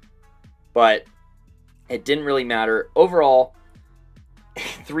 times. But it didn't really matter. Overall,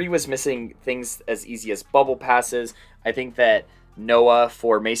 3 was missing things as easy as bubble passes. I think that Noah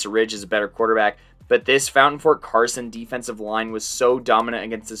for Mesa Ridge is a better quarterback. But this Fountain Fort Carson defensive line was so dominant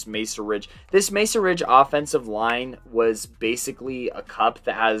against this Mesa Ridge. This Mesa Ridge offensive line was basically a cup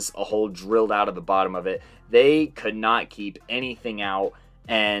that has a hole drilled out of the bottom of it. They could not keep anything out,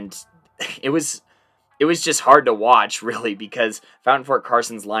 and it was just hard to watch, really, because Fountain Fort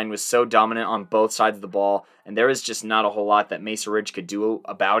Carson's line was so dominant on both sides of the ball, and there was just not a whole lot that Mesa Ridge could do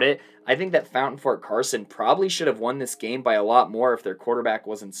about it. I think that Fountain Fort Carson probably should have won this game by a lot more if their quarterback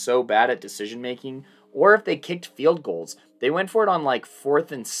wasn't so bad at decision-making, or if they kicked field goals. They went for it on like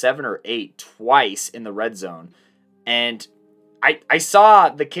 4th and 7 or 8 twice in the red zone, and I saw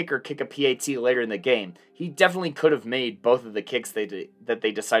the kicker kick a PAT later in the game. He definitely could have made both of the kicks that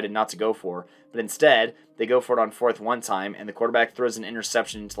they decided not to go for, but instead, they go for it on 4th one time, and the quarterback throws an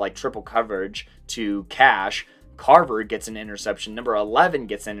interception into like triple coverage to Cash. Carver gets an interception. Number 11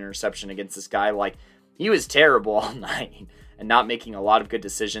 gets an interception against this guy. Like, he was terrible all night and not making a lot of good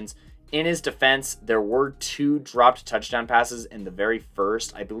decisions. In his defense, there were 2 dropped touchdown passes in the very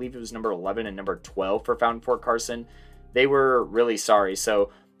first. I believe it was number 11 and number 12 for Fountain Fort Carson. They were really sorry.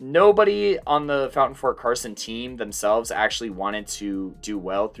 So nobody on the Fountain Fort Carson team themselves actually wanted to do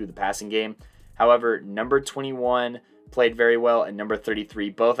well through the passing game. However, number 21 played very well and number 33,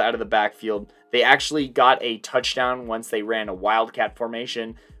 both out of the backfield. They actually got a touchdown once they ran a wildcat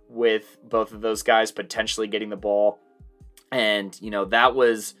formation with both of those guys potentially getting the ball. And, that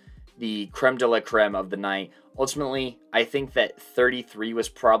was the creme de la creme of the night. Ultimately, I think that 33 was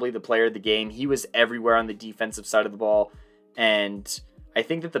probably the player of the game. He was everywhere on the defensive side of the ball. And I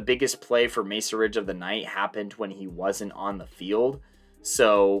think that the biggest play for Mesa Ridge of the night happened when he wasn't on the field.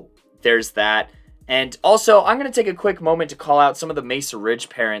 So there's that. And also, I'm going to take a quick moment to call out some of the Mesa Ridge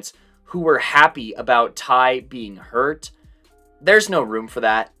parents who were happy about Ty being hurt. There's no room for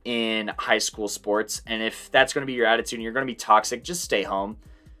that in high school sports. And if that's going to be your attitude and you're going to be toxic, just stay home.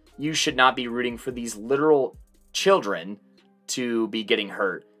 You should not be rooting for these literal children to be getting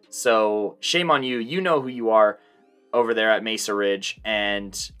hurt. So shame on you. You know who you are over there at Mesa Ridge.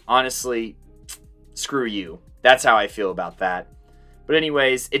 And honestly, screw you. That's how I feel about that. But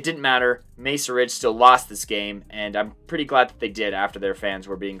anyways, it didn't matter. Mesa Ridge still lost this game. And I'm pretty glad that they did after their fans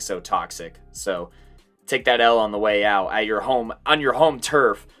were being so toxic. So take that L on the way out on your home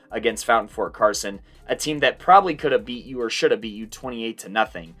turf against Fountain Fort Carson. A team that probably could have beat you or should have beat you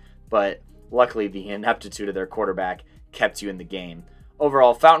 28-0. But luckily, the ineptitude of their quarterback kept you in the game.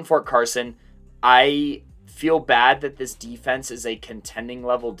 Overall, Fountain Fort Carson, I feel bad that this defense is a contending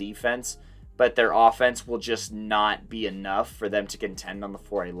level defense, but their offense will just not be enough for them to contend on the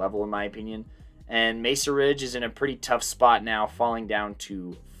 4A level, in my opinion. And Mesa Ridge is in a pretty tough spot now, falling down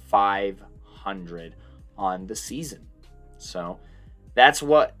to 500 on the season. So that's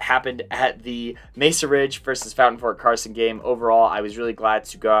what happened at the Mesa Ridge versus Fountain Fort Carson game. Overall, I was really glad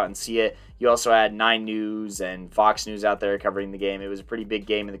to go out and see it. You also had 9 News and Fox News out there covering the game. It was a pretty big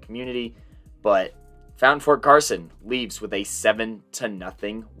game in the community, but Fountain Fort Carson leaves with a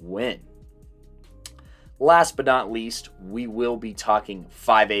 7-0 win. Last but not least, we will be talking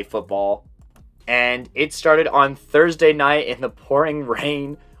 5A football. And it started on Thursday night in the pouring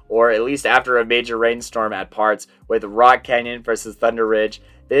rain, or at least after a major rainstorm at parts, with Rock Canyon versus Thunder Ridge.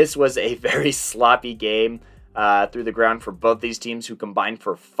 This was a very sloppy game through the ground for both these teams, who combined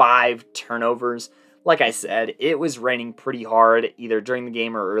for 5 turnovers. Like I said, it was raining pretty hard, either during the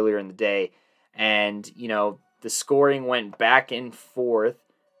game or earlier in the day. And, the scoring went back and forth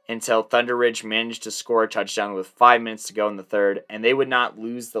until Thunder Ridge managed to score a touchdown with 5 minutes to go in the third, and they would not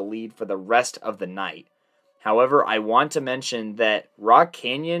lose the lead for the rest of the night. However, I want to mention that Rock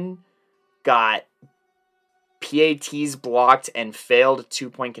Canyon got PATs blocked and failed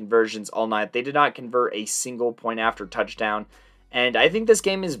 2-point conversions all night. They did not convert a single point after touchdown. And I think this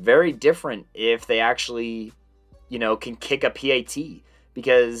game is very different if they actually, can kick a PAT,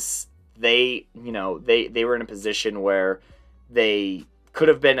 because they were in a position where they could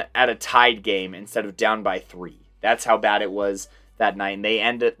have been at a tied game instead of down by 3. That's how bad it was that night. And they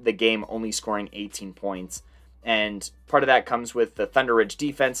ended the game only scoring 18 points. And part of that comes with the Thunder Ridge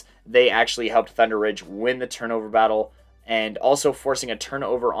defense. They actually helped Thunder Ridge win the turnover battle, and also forcing a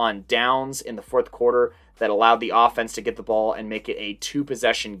turnover on downs in the fourth quarter that allowed the offense to get the ball and make it a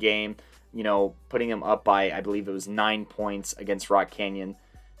 2-possession game, putting them up by, I believe it was 9 points against Rock Canyon.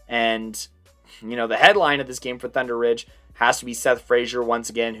 And, the headline of this game for Thunder Ridge has to be Seth Frazier once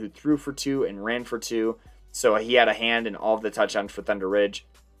again, who threw for 2 and ran for 2. So he had a hand in all of the touchdowns for Thunder Ridge.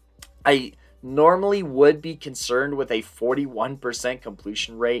 I normally would be concerned with a 41%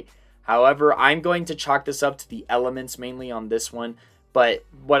 completion rate. However, I'm going to chalk this up to the elements mainly on this one. But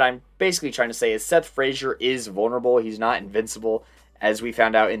what I'm basically trying to say is Seth Frazier is vulnerable. He's not invincible. as we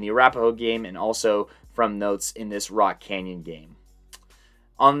found out in the Arapahoe game and also from notes in this Rock Canyon game.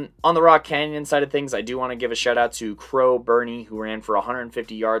 On the Rock Canyon side of things, I do want to give a shout out to Crow Bernie, who ran for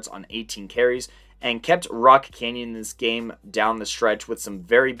 150 yards on 18 carries and kept Rock Canyon in this game down the stretch with some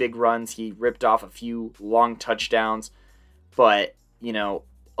very big runs. He ripped off a few long touchdowns, but,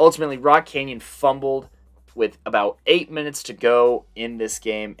 ultimately Rock Canyon fumbled with about 8 minutes to go in this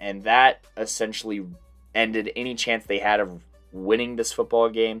game, and that essentially ended any chance they had of winning this football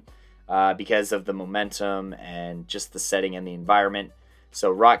game because of the momentum and just the setting and the environment. So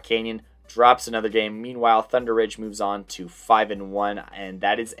Rock Canyon drops another game. Meanwhile, Thunder Ridge moves on to 5-1, and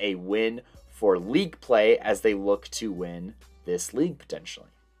that is a win for league play as they look to win this league potentially.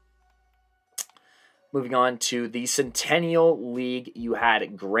 Moving on to the Centennial League, you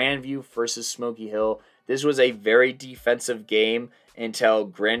had Grandview versus Smoky Hill. This was a very defensive game until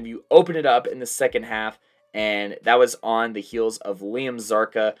Grandview opened it up in the second half, and that was on the heels of Liam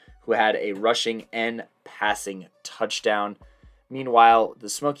Zarka, who had a rushing and passing touchdown. Meanwhile, the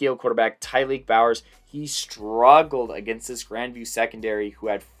Smoky Hill quarterback, Tyleek Bowers, he struggled against this Grandview secondary, who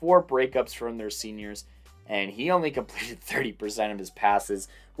had 4 breakups from their seniors, and he only completed 30% of his passes,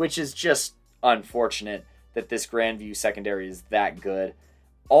 which is just unfortunate that this Grandview secondary is that good.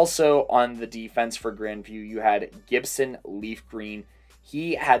 Also on the defense for Grandview, you had Gibson Leaf Green.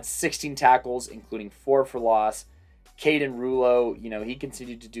 He had 16 tackles, including 4 for loss. Caden Rulo, he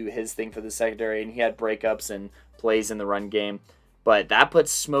continued to do his thing for the secondary, and he had breakups and plays in the run game. But that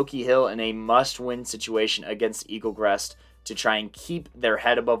puts Smoky Hill in a must-win situation against Eaglecrest to try and keep their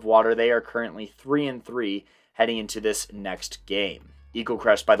head above water. They are currently 3-3 heading into this next game.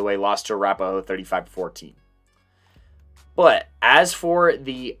 Eaglecrest, by the way, lost to Arapahoe 35-14. But as for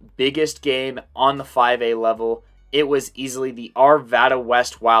the biggest game on the 5A level, it was easily the Arvada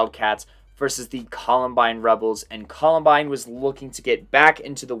West Wildcats versus the Columbine Rebels, and Columbine was looking to get back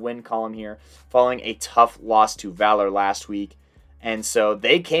into the win column here following a tough loss to Valor last week. And so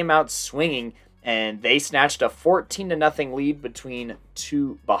they came out swinging, and they snatched a 14-0 lead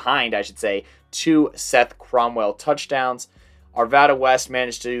behind two Seth Cromwell touchdowns. Arvada West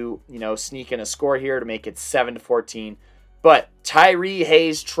managed to, sneak in a score here to make it 7-14. But Tyree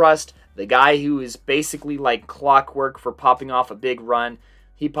Hayes Trust, the guy who is basically like clockwork for popping off a big run,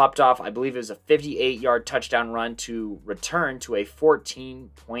 he popped off, I believe it was a 58-yard touchdown run to return to a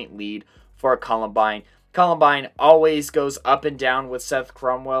 14-point lead for Columbine. Columbine always goes up and down with Seth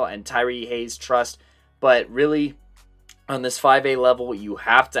Cromwell and Tyree Hayes Trust, but really on this 5A level, you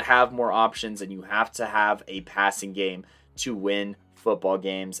have to have more options and you have to have a passing game to win football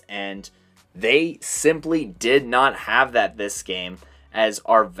games, and they simply did not have that this game, as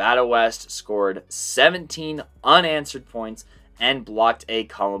Arvada West scored 17 unanswered points and blocked a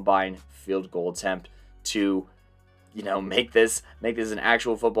Columbine field goal attempt to make this an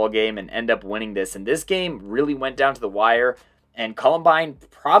actual football game and end up winning this. And this game really went down to the wire, and Columbine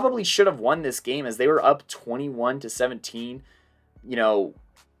probably should have won this game as they were up 21-17,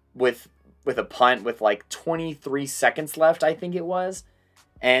 with a punt with like 23 seconds left, I think it was.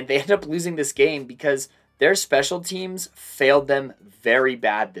 And they ended up losing this game because their special teams failed them very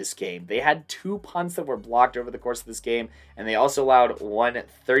bad this game. They had 2 punts that were blocked over the course of this game, and they also allowed one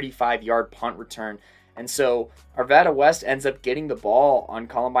 35-yard punt return. And so Arvada West ends up getting the ball on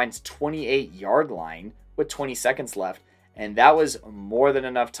Columbine's 28-yard line with 20 seconds left. And that was more than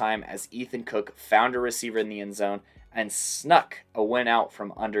enough time as Ethan Cook found a receiver in the end zone and snuck a win out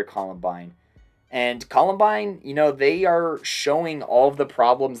from under Columbine. And Columbine, they are showing all of the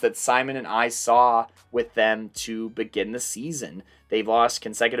problems that Simon and I saw with them to begin the season. They've lost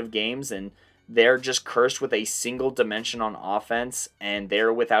consecutive games, and they're just cursed with a single dimension on offense, and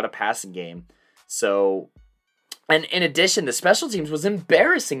they're without a passing game. So, and in addition, the special teams was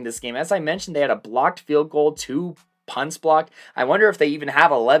embarrassing this game. As I mentioned, they had a blocked field goal, 2 punts blocked. I wonder if they even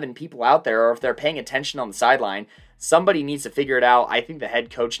have 11 people out there or if they're paying attention on the sideline. Somebody needs to figure it out. I think the head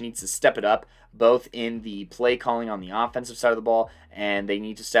coach needs to step it up, both in the play calling on the offensive side of the ball, and they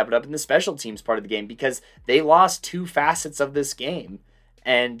need to step it up in the special teams part of the game, because they lost 2 facets of this game,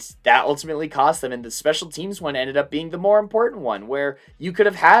 and that ultimately cost them. And the special teams one ended up being the more important one, where you could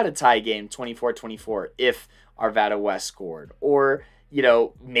have had a tie game 24-24 if Arvada West scored. Or,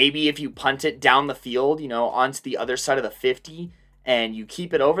 maybe if you punt it down the field, onto the other side of the 50 and you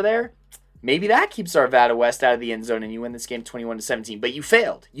keep it over there, maybe that keeps Arvada West out of the end zone and you win this game 21-17. But you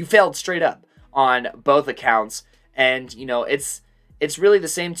failed. You failed straight up on both accounts. And, it's really the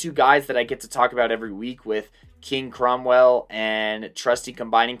same 2 guys that I get to talk about every week, with King Cromwell and Trusty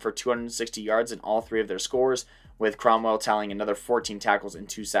combining for 260 yards in all 3 of their scores, with Cromwell tallying another 14 tackles and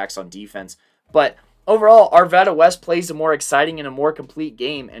 2 sacks on defense. But Overall, Arvada West plays a more exciting and a more complete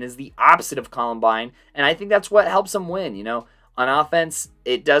game and is the opposite of Columbine, and I think that's what helps them win. On offense,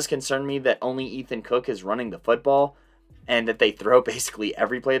 it does concern me that only Ethan Cook is running the football and that they throw basically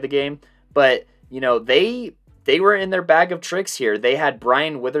every play of the game. But, they were in their bag of tricks here. They had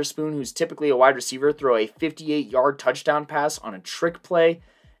Brian Witherspoon, who's typically a wide receiver, throw a 58-yard touchdown pass on a trick play.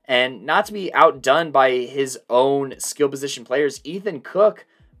 And not to be outdone by his own skill position players, Ethan Cook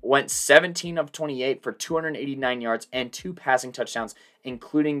went 17 of 28 for 289 yards and 2 passing touchdowns,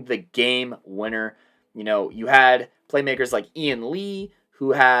 including the game winner. You had playmakers like Ian Lee,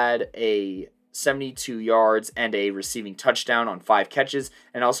 who had a 72 yards and a receiving touchdown on 5 catches,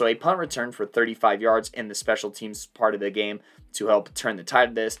 and also a punt return for 35 yards in the special teams part of the game to help turn the tide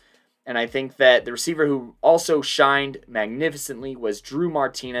of this. And I think that the receiver who also shined magnificently was Drew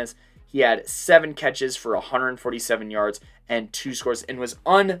Martinez. He had 7 catches for 147 yards and 2 scores and was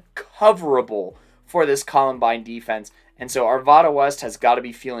uncoverable for this Columbine defense. And so Arvada West has got to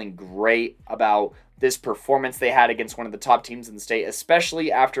be feeling great about this performance they had against one of the top teams in the state,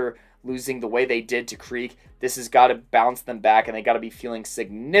 especially after losing the way they did to Creek. This has got to bounce them back, and they got to be feeling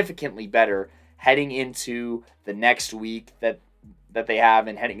significantly better heading into the next week that they have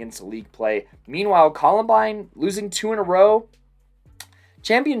and heading into league play. Meanwhile, Columbine losing 2 in a row.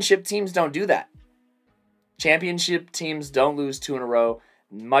 Championship teams don't do that. Championship teams don't lose 2 in a row,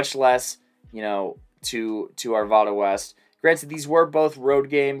 much less, to Arvada West. Granted, these were both road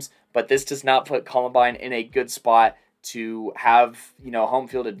games, but this does not put Columbine in a good spot to have, home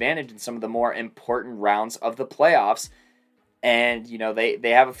field advantage in some of the more important rounds of the playoffs. And,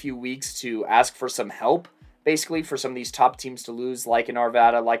 they have a few weeks to ask for some help, basically, for some of these top teams to lose, like an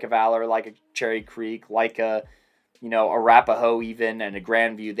Arvada, like a Valor, like a Cherry Creek, like a Arapahoe even, and a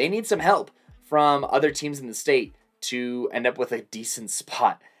Grandview. They need some help from other teams in the state to end up with a decent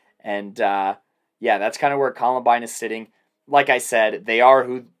spot. And, that's kind of where Columbine is sitting. Like I said, they are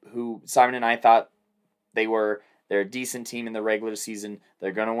who Simon and I thought they were. They're a decent team in the regular season.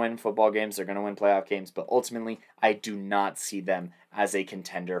 They're going to win football games. They're going to win playoff games. But ultimately, I do not see them as a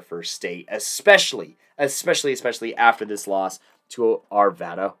contender for state, especially after this loss to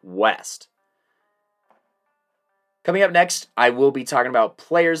Arvada West. Coming up next, I will be talking about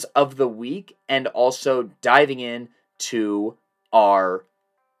players of the week and also diving in to our,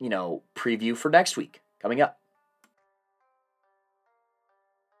 preview for next week. Coming up.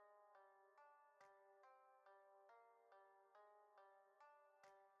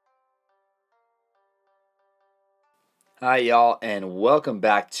 Hi, y'all, and welcome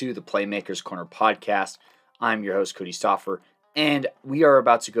back to the Playmakers Corner podcast. I'm your host, Cody Stoffer, and we are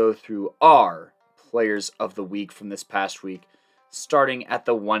about to go through our players of the week from this past week. Starting at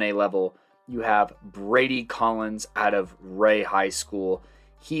the 1A level, you have Brady Collins out of Ray High School.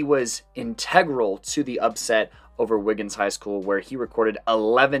 He was integral to the upset over Wiggins High School, where he recorded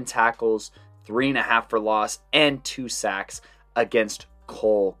 11 tackles, 3.5 for loss, and 2 sacks against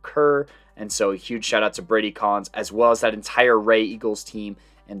Cole Kerr. And so a huge shout out to Brady Collins, as well as that entire Ray Eagles team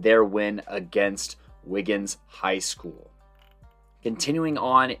and their win against Wiggins High School. Continuing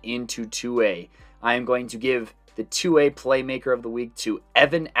on into 2A, I am going to give the 2A Playmaker of the Week to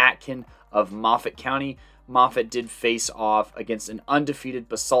Evan Atkin of Moffat County. Moffat did face off against an undefeated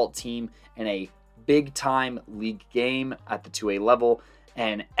Basalt team in a big-time league game at the 2A level,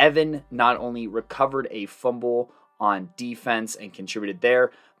 and Evan not only recovered a fumble on defense and contributed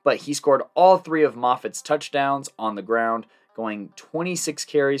there, but he scored all 3 of Moffat's touchdowns on the ground, going 26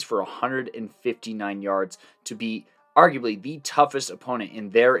 carries for 159 yards to be arguably the toughest opponent in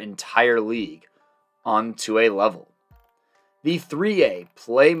their entire league on 2A level. The 3A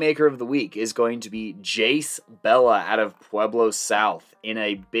Playmaker of the Week is going to be Jace Bella out of Pueblo South in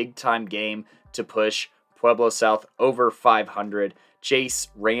a big-time game to push Pueblo South over 500. Jace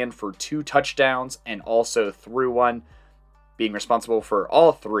ran for 2 touchdowns and also threw one, being responsible for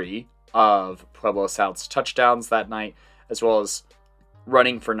all 3 of Pueblo South's touchdowns that night, as well as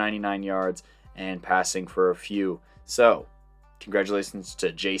running for 99 yards and passing for a few. So, congratulations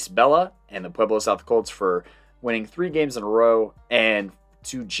to Jace Bella and the Pueblo South Colts for winning 3 games in a row, and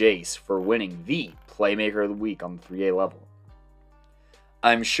to Jace for winning the Playmaker of the Week on the 3A level.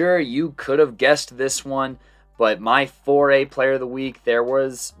 I'm sure you could have guessed this one, but my 4A Player of the Week, there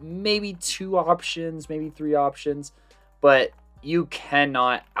was maybe 2 options, maybe 3 options, but you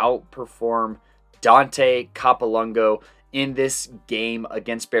cannot outperform Dante Capolungo in this game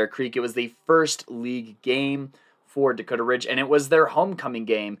against Bear Creek. It was the first league game for Dakota Ridge, and it was their homecoming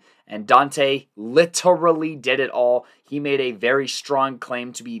game, and Dante literally did it all. He made a very strong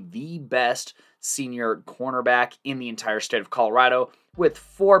claim to be the best senior cornerback in the entire state of Colorado, with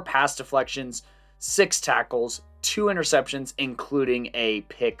 4 pass deflections, 6 tackles, 2 interceptions, including a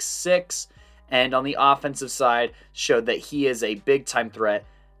pick 6. And on the offensive side, showed that he is a big-time threat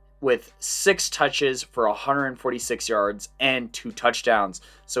with 6 touches for 146 yards and 2 touchdowns.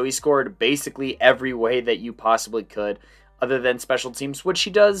 So he scored basically every way that you possibly could, other than special teams, which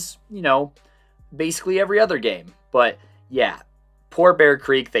he does, basically every other game. But yeah, poor Bear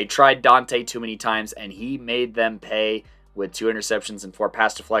Creek. They tried Dante too many times, and he made them pay with 2 interceptions and 4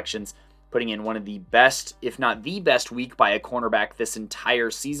 pass deflections, putting in one of the best, if not the best, week by a cornerback this entire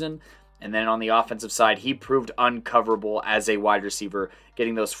season. And then on the offensive side, he proved uncoverable as a wide receiver,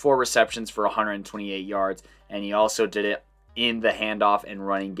 getting those 4 receptions for 128 yards. And he also did it in the handoff and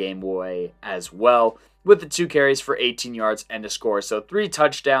running game way as well, with the 2 carries for 18 yards and a score. So 3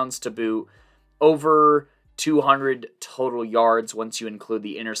 touchdowns to boot, over 200 total yards once you include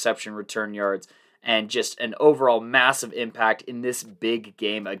the interception return yards, and just an overall massive impact in this big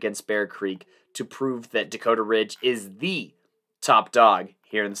game against Bear Creek to prove that Dakota Ridge is the top dog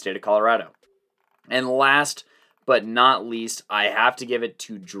here in the state of Colorado. And last but not least, I have to give it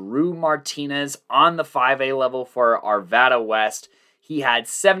to Drew Martinez on the 5A level for Arvada West. He had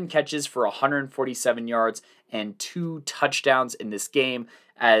 7 catches for 147 yards and 2 touchdowns in this game,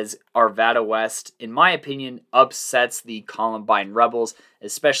 as Arvada West, in my opinion, upsets the Columbine Rebels,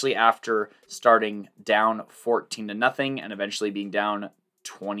 especially after starting down 14-0 and eventually being down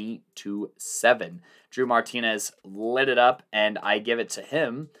 20-7. Drew Martinez lit it up, and I give it to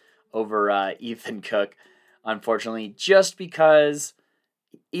him over Ethan Cook, unfortunately, just because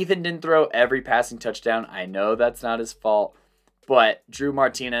Ethan didn't throw every passing touchdown. I know that's not his fault, but Drew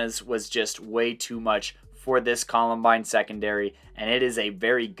Martinez was just way too much for this Columbine secondary, and it is a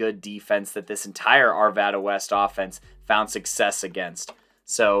very good defense that this entire Arvada West offense found success against.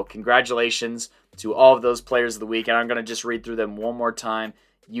 So congratulations to all of those players of the week, and I'm going to just read through them one more time.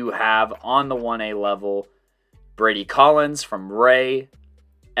 You have on the 1A level, Brady Collins from Ray,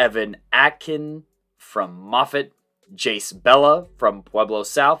 Evan Atkin from Moffett, Jace Bella from Pueblo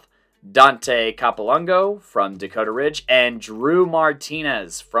South, Dante Capolungo from Dakota Ridge, and Drew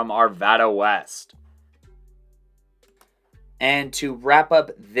Martinez from Arvada West. And to wrap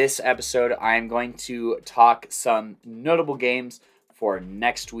up this episode, I'm going to talk some notable games for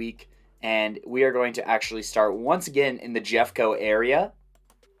next week. And we are going to actually start once again in the Jeffco area,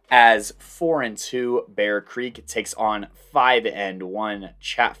 as 4-2 Bear Creek takes on 5-1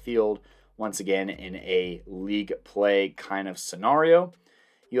 Chatfield, once again in a league play kind of scenario.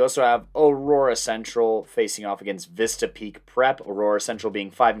 You also have Aurora Central facing off against Vista Peak Prep. Aurora Central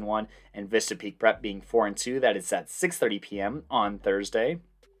being 5-1 and Vista Peak Prep being 4-2. That is at 6:30 p.m. on Thursday.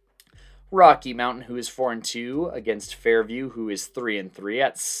 Rocky Mountain, who is 4-2, against Fairview, who is 3-3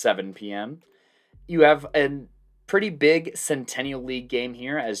 at 7 p.m. You have a pretty big Centennial League game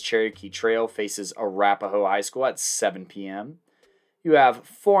here as Cherokee Trail faces Arapahoe High School at 7 p.m. You have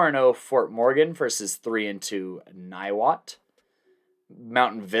 4-0 Fort Morgan versus 3-2 Niwot.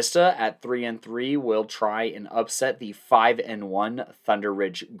 Mountain Vista at 3-3 will try and upset the 5-1 Thunder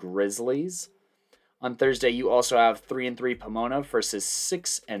Ridge Grizzlies. On Thursday, you also have 3-3 Pomona versus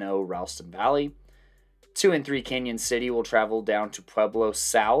 6-0 Ralston Valley. 2-3 Canyon City will travel down to Pueblo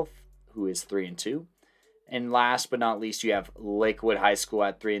South, who is 3-2. And last but not least, you have Lakewood High School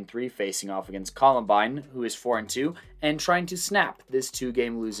at 3-3 facing off against Columbine, who is 4-2, and trying to snap this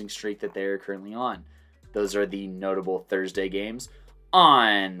 2-game losing streak that they are currently on. Those are the notable Thursday games.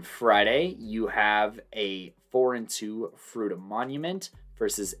 On Friday, you have a 4-2 Fruita Monument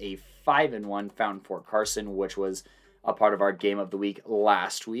versus a 5-1 Fountain Fort Carson, which was a part of our game of the week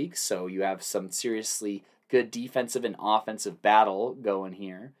last week. So you have some seriously good defensive and offensive battle going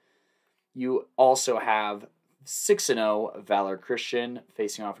here. You also have 6-0 Valor Christian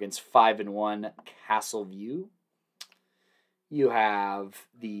facing off against 5-1 Castleview. You have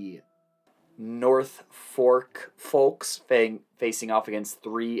the North Fork Folks facing off against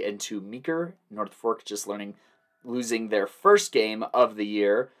 3-2 Meeker. North Fork just losing their first game of the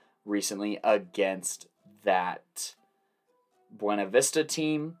year recently against that Buena Vista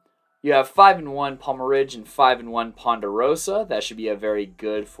team. You have 5-1 Palmer Ridge and 5-1 Ponderosa. That should be a very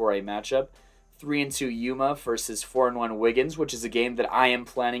good 4A matchup. 3-2 Yuma versus 4-1 Wiggins, which is a game that I am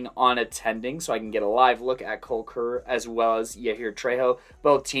planning on attending so I can get a live look at Cole Kerr as well as Yahir Trejo.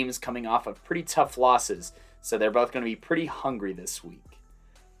 Both teams coming off of pretty tough losses, so they're both going to be pretty hungry this week.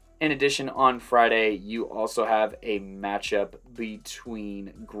 In addition, on Friday, you also have a matchup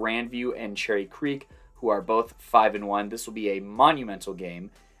between Grandview and Cherry Creek, who are both 5-1. This will be a monumental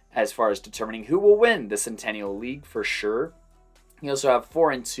game as far as determining who will win the Centennial League for sure. You also have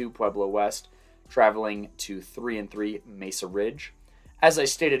 4-2 Pueblo West traveling to 3-3 Mesa Ridge, As I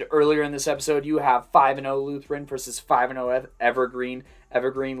stated earlier in this episode, you have 5-0 Lutheran versus 5-0 Evergreen.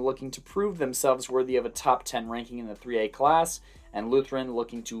 Evergreen looking to prove themselves worthy of a top 10 ranking in the 3A class, and Lutheran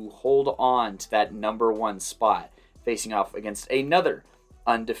looking to hold on to that number 1 spot, facing off against another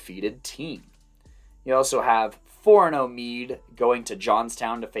undefeated team. You also have 4-0 Meade going to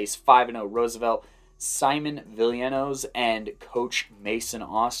Johnstown to face 5-0 Roosevelt. Simon Villanos and Coach Mason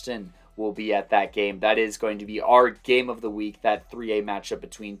Austin will be at that game. That is going to be our game of the week, that 3A matchup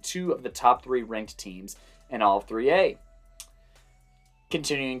between 2 of the top 3 ranked teams in all of 3A.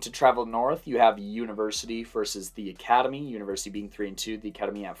 Continuing to travel north, you have University versus the Academy. University being 3-2, the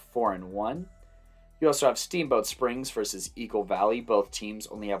Academy at 4-1. You also have Steamboat Springs versus Eagle Valley. Both teams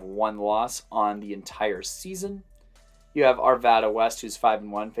only have 1 loss on the entire season. You have Arvada West, who's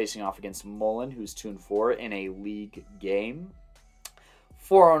 5-1, facing off against Mullen, who's 2-4 in a league game.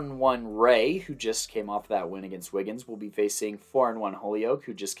 4-1 Ray, who just came off that win against Wiggins, will be facing 4-1 Holyoke,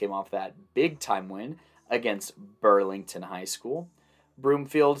 who just came off that big-time win against Burlington High School.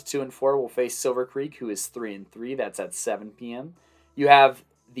 Broomfield, 2-4, will face Silver Creek, who is 3-3. That's at 7 p.m. You have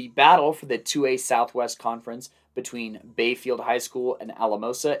the battle for the 2A Southwest Conference between Bayfield High School and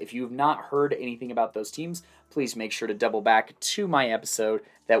Alamosa. If you've not heard anything about those teams, please make sure to double back to my episode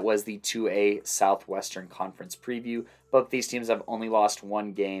that was the 2A Southwestern Conference preview. Both these teams have only lost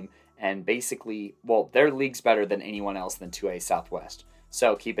 1 game, and basically, well, their league's better than anyone else than 2A Southwest.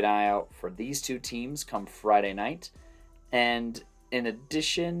 So keep an eye out for these 2 teams come Friday night. And in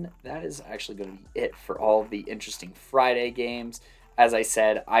addition, that is actually going to be it for all of the interesting Friday games. As I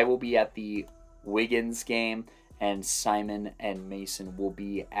said, I will be at the Wiggins game, and Simon and Mason will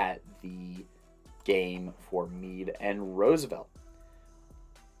be at the game for Meade and Roosevelt.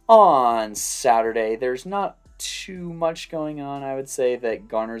 On Saturday, there's not too much going on, I would say, that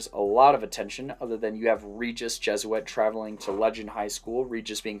garners a lot of attention, other than you have Regis Jesuit traveling to Legend High School,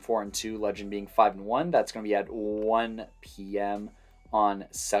 Regis being 4-2, Legend being 5-1. That's going to be at 1 p.m. on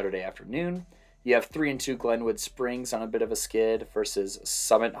Saturday afternoon. You have 3-2 Glenwood Springs on a bit of a skid versus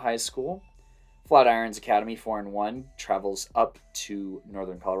Summit High School. Flatirons Academy, 4-1, travels up to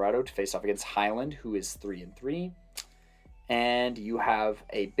Northern Colorado to face off against Highland, who is 3-3. And you have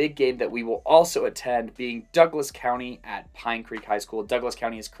a big game that we will also attend, being Douglas County at Pine Creek High School. Douglas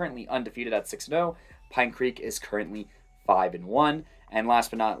County is currently undefeated at 6-0. Pine Creek is currently 5-1. And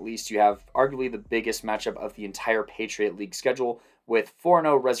last but not least, you have arguably the biggest matchup of the entire Patriot League schedule, with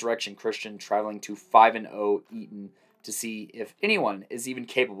 4-0 Resurrection Christian traveling to 5-0 Eaton to see if anyone is even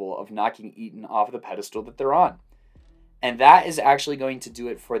capable of knocking Eaton off the pedestal that they're on. And that is actually going to do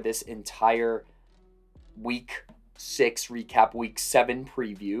it for this entire Week 6 recap, Week 7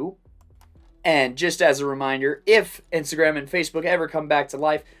 preview. And just as a reminder, if Instagram and Facebook ever come back to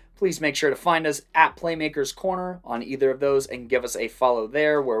life, please make sure to find us at Playmakers Corner on either of those and give us a follow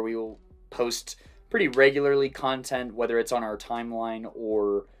there, where we will post pretty regularly content, whether it's on our timeline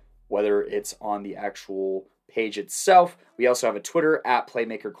or whether it's on the actual page itself. We also have a Twitter at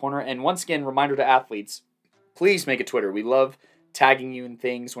Playmaker Corner. And once again, reminder to athletes, please make a Twitter. We love tagging you in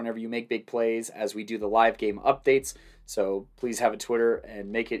things whenever you make big plays as we do the live game updates. So please have a Twitter and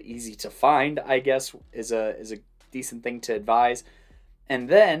make it easy to find, I guess, is a decent thing to advise. And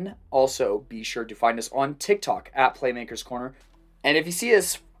then also be sure to find us on TikTok at Playmakers Corner. And if you see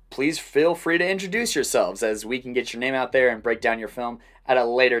us, please feel free to introduce yourselves, as we can get your name out there and break down your film at a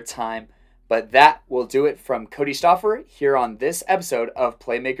later time. But that will do it from Cody Stauffer here on this episode of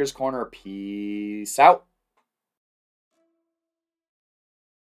Playmakers Corner. Peace out.